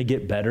sick. We're going to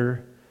get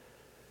better.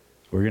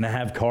 We're going to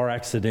have car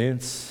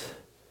accidents.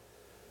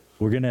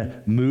 We're going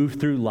to move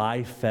through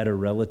life at a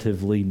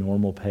relatively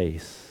normal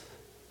pace.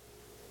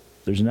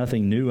 There's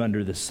nothing new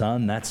under the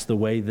sun. That's the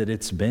way that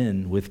it's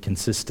been with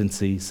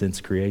consistency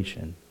since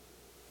creation.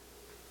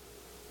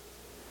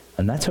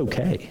 And that's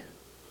okay.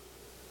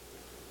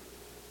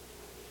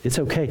 It's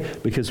okay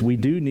because we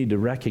do need to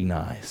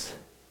recognize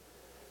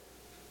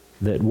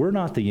that we're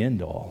not the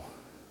end all.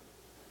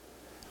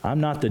 I'm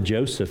not the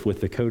Joseph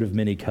with the coat of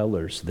many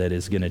colors that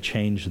is going to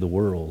change the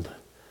world.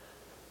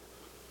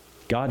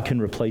 God can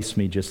replace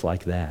me just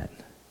like that.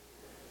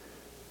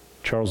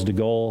 Charles de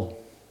Gaulle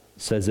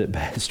says it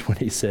best when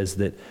he says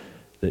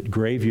that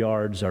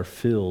graveyards are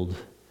filled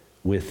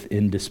with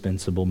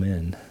indispensable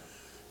men.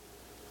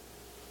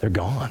 They're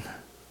gone.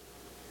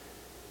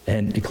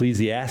 And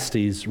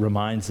Ecclesiastes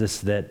reminds us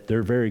that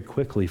they're very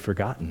quickly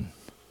forgotten.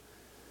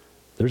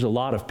 There's a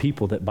lot of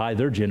people that by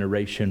their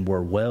generation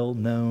were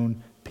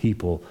well-known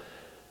people,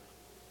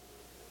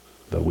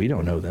 but we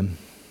don't know them.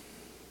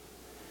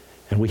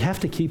 And we have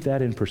to keep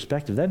that in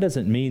perspective. That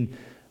doesn't mean,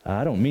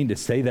 I don't mean to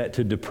say that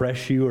to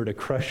depress you or to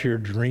crush your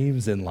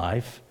dreams in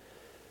life,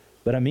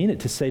 but I mean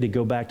it to say, to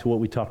go back to what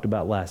we talked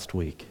about last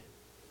week.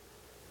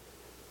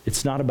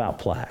 It's not about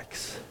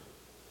plaques.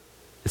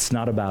 It's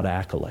not about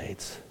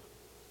accolades.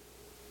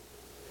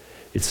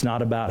 It's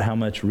not about how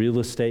much real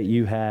estate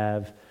you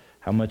have,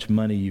 how much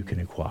money you can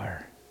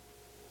acquire.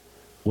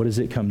 What does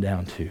it come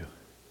down to?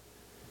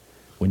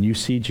 When you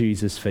see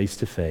Jesus face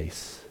to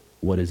face,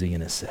 what is he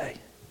going to say?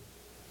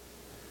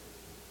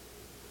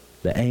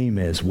 The aim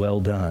is, well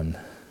done,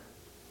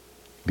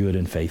 good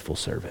and faithful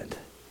servant.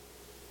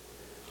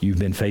 You've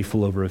been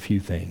faithful over a few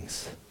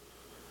things.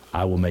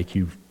 I will make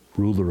you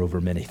ruler over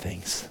many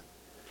things.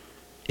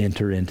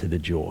 Enter into the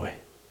joy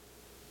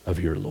of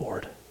your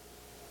Lord.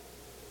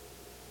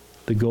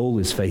 The goal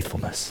is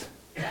faithfulness.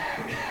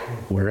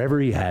 Wherever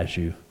he has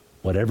you,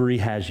 whatever he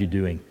has you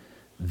doing,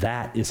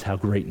 that is how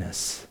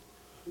greatness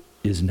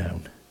is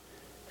known.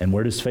 And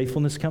where does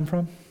faithfulness come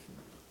from?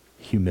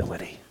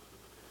 Humility.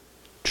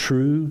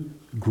 True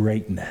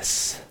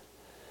greatness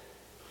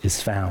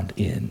is found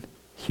in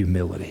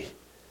humility.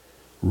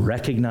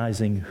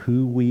 Recognizing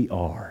who we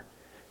are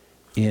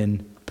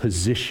in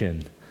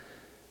position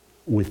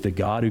with the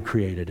God who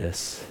created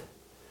us,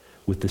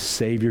 with the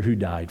Savior who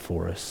died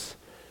for us,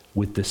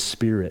 with the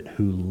Spirit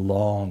who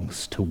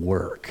longs to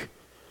work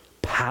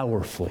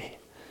powerfully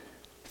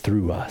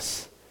through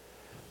us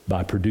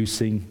by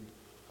producing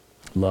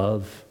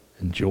love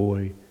and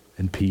joy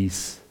and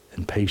peace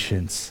and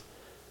patience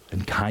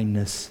and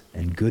kindness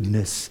and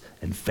goodness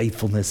and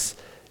faithfulness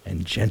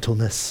and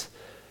gentleness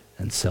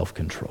and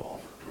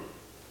self-control.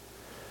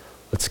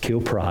 Let's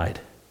kill pride.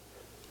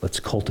 Let's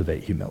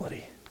cultivate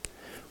humility.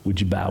 Would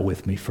you bow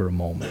with me for a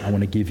moment? I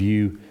want to give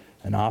you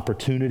an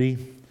opportunity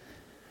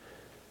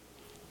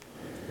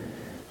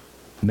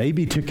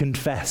maybe to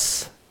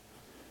confess.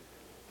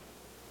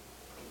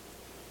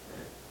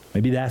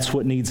 Maybe that's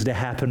what needs to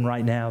happen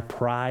right now.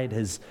 Pride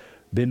has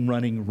been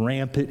running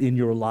rampant in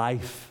your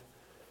life.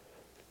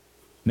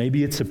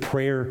 Maybe it's a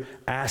prayer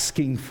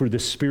asking for the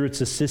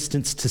Spirit's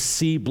assistance to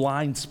see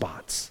blind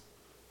spots.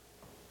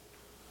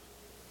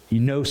 You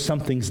know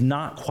something's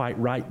not quite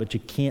right, but you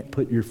can't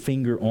put your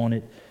finger on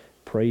it.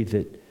 Pray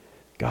that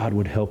God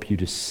would help you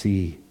to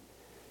see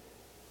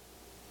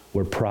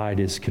where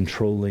pride is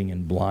controlling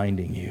and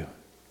blinding you.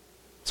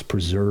 It's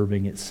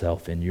preserving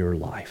itself in your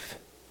life.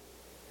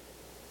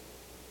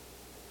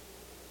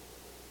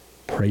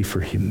 Pray for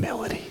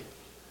humility.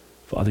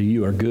 Father,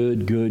 you are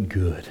good, good,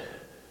 good.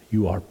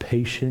 You are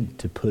patient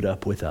to put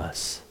up with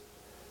us.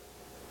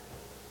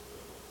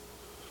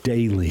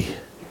 Daily,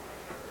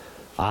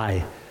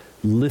 I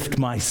lift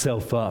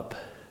myself up.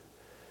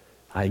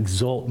 I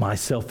exalt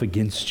myself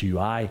against you.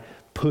 I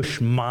push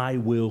my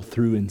will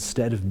through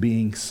instead of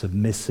being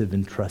submissive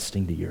and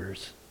trusting to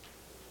yours.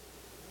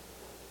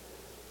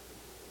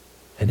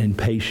 And in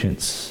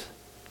patience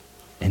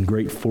and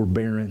great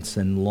forbearance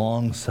and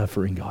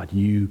long-suffering, God,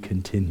 you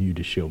continue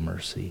to show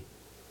mercy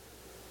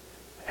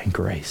and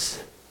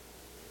grace.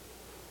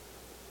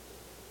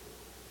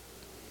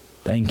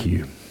 Thank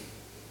you.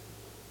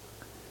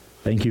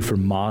 Thank you for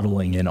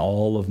modeling in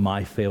all of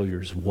my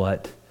failures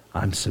what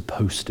I'm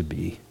supposed to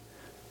be,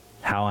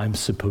 how I'm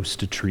supposed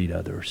to treat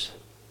others.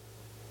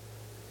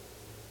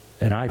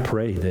 And I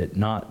pray that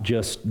not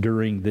just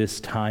during this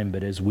time,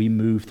 but as we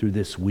move through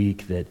this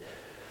week, that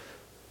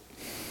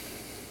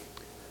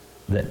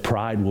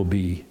pride will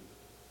be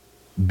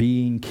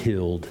being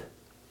killed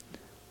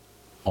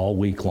all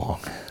week long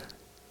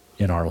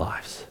in our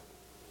lives.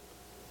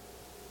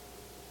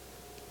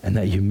 And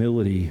that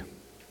humility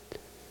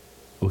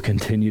will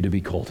continue to be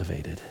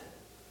cultivated.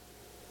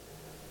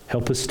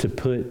 Help us to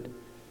put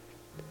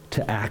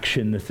to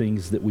action the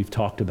things that we've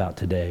talked about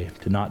today,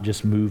 to not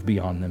just move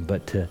beyond them,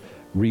 but to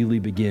really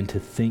begin to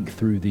think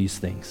through these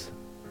things.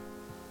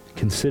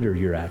 Consider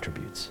your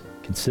attributes.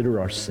 Consider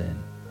our sin.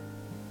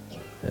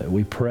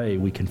 We pray,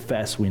 we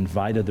confess, we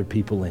invite other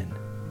people in.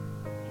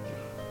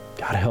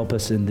 God, help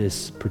us in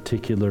this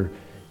particular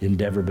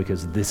endeavor,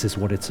 because this is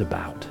what it's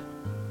about.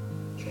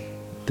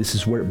 This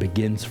is where it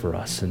begins for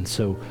us. And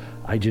so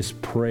I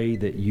just pray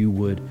that you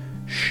would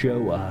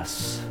show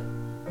us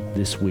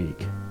this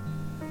week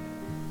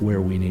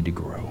where we need to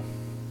grow.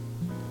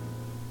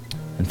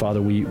 And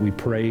Father, we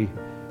pray,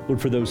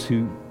 Lord, for those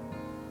who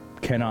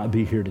cannot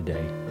be here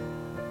today.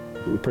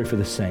 We pray for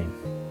the same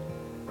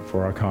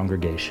for our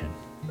congregation.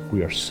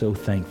 We are so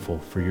thankful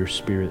for your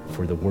Spirit,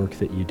 for the work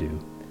that you do.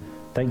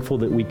 Thankful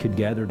that we could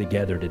gather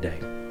together today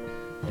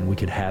and we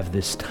could have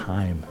this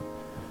time.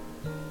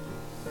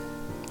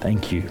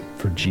 Thank you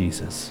for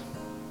Jesus.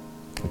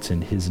 It's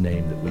in his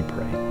name that we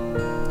pray.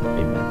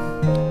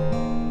 Amen.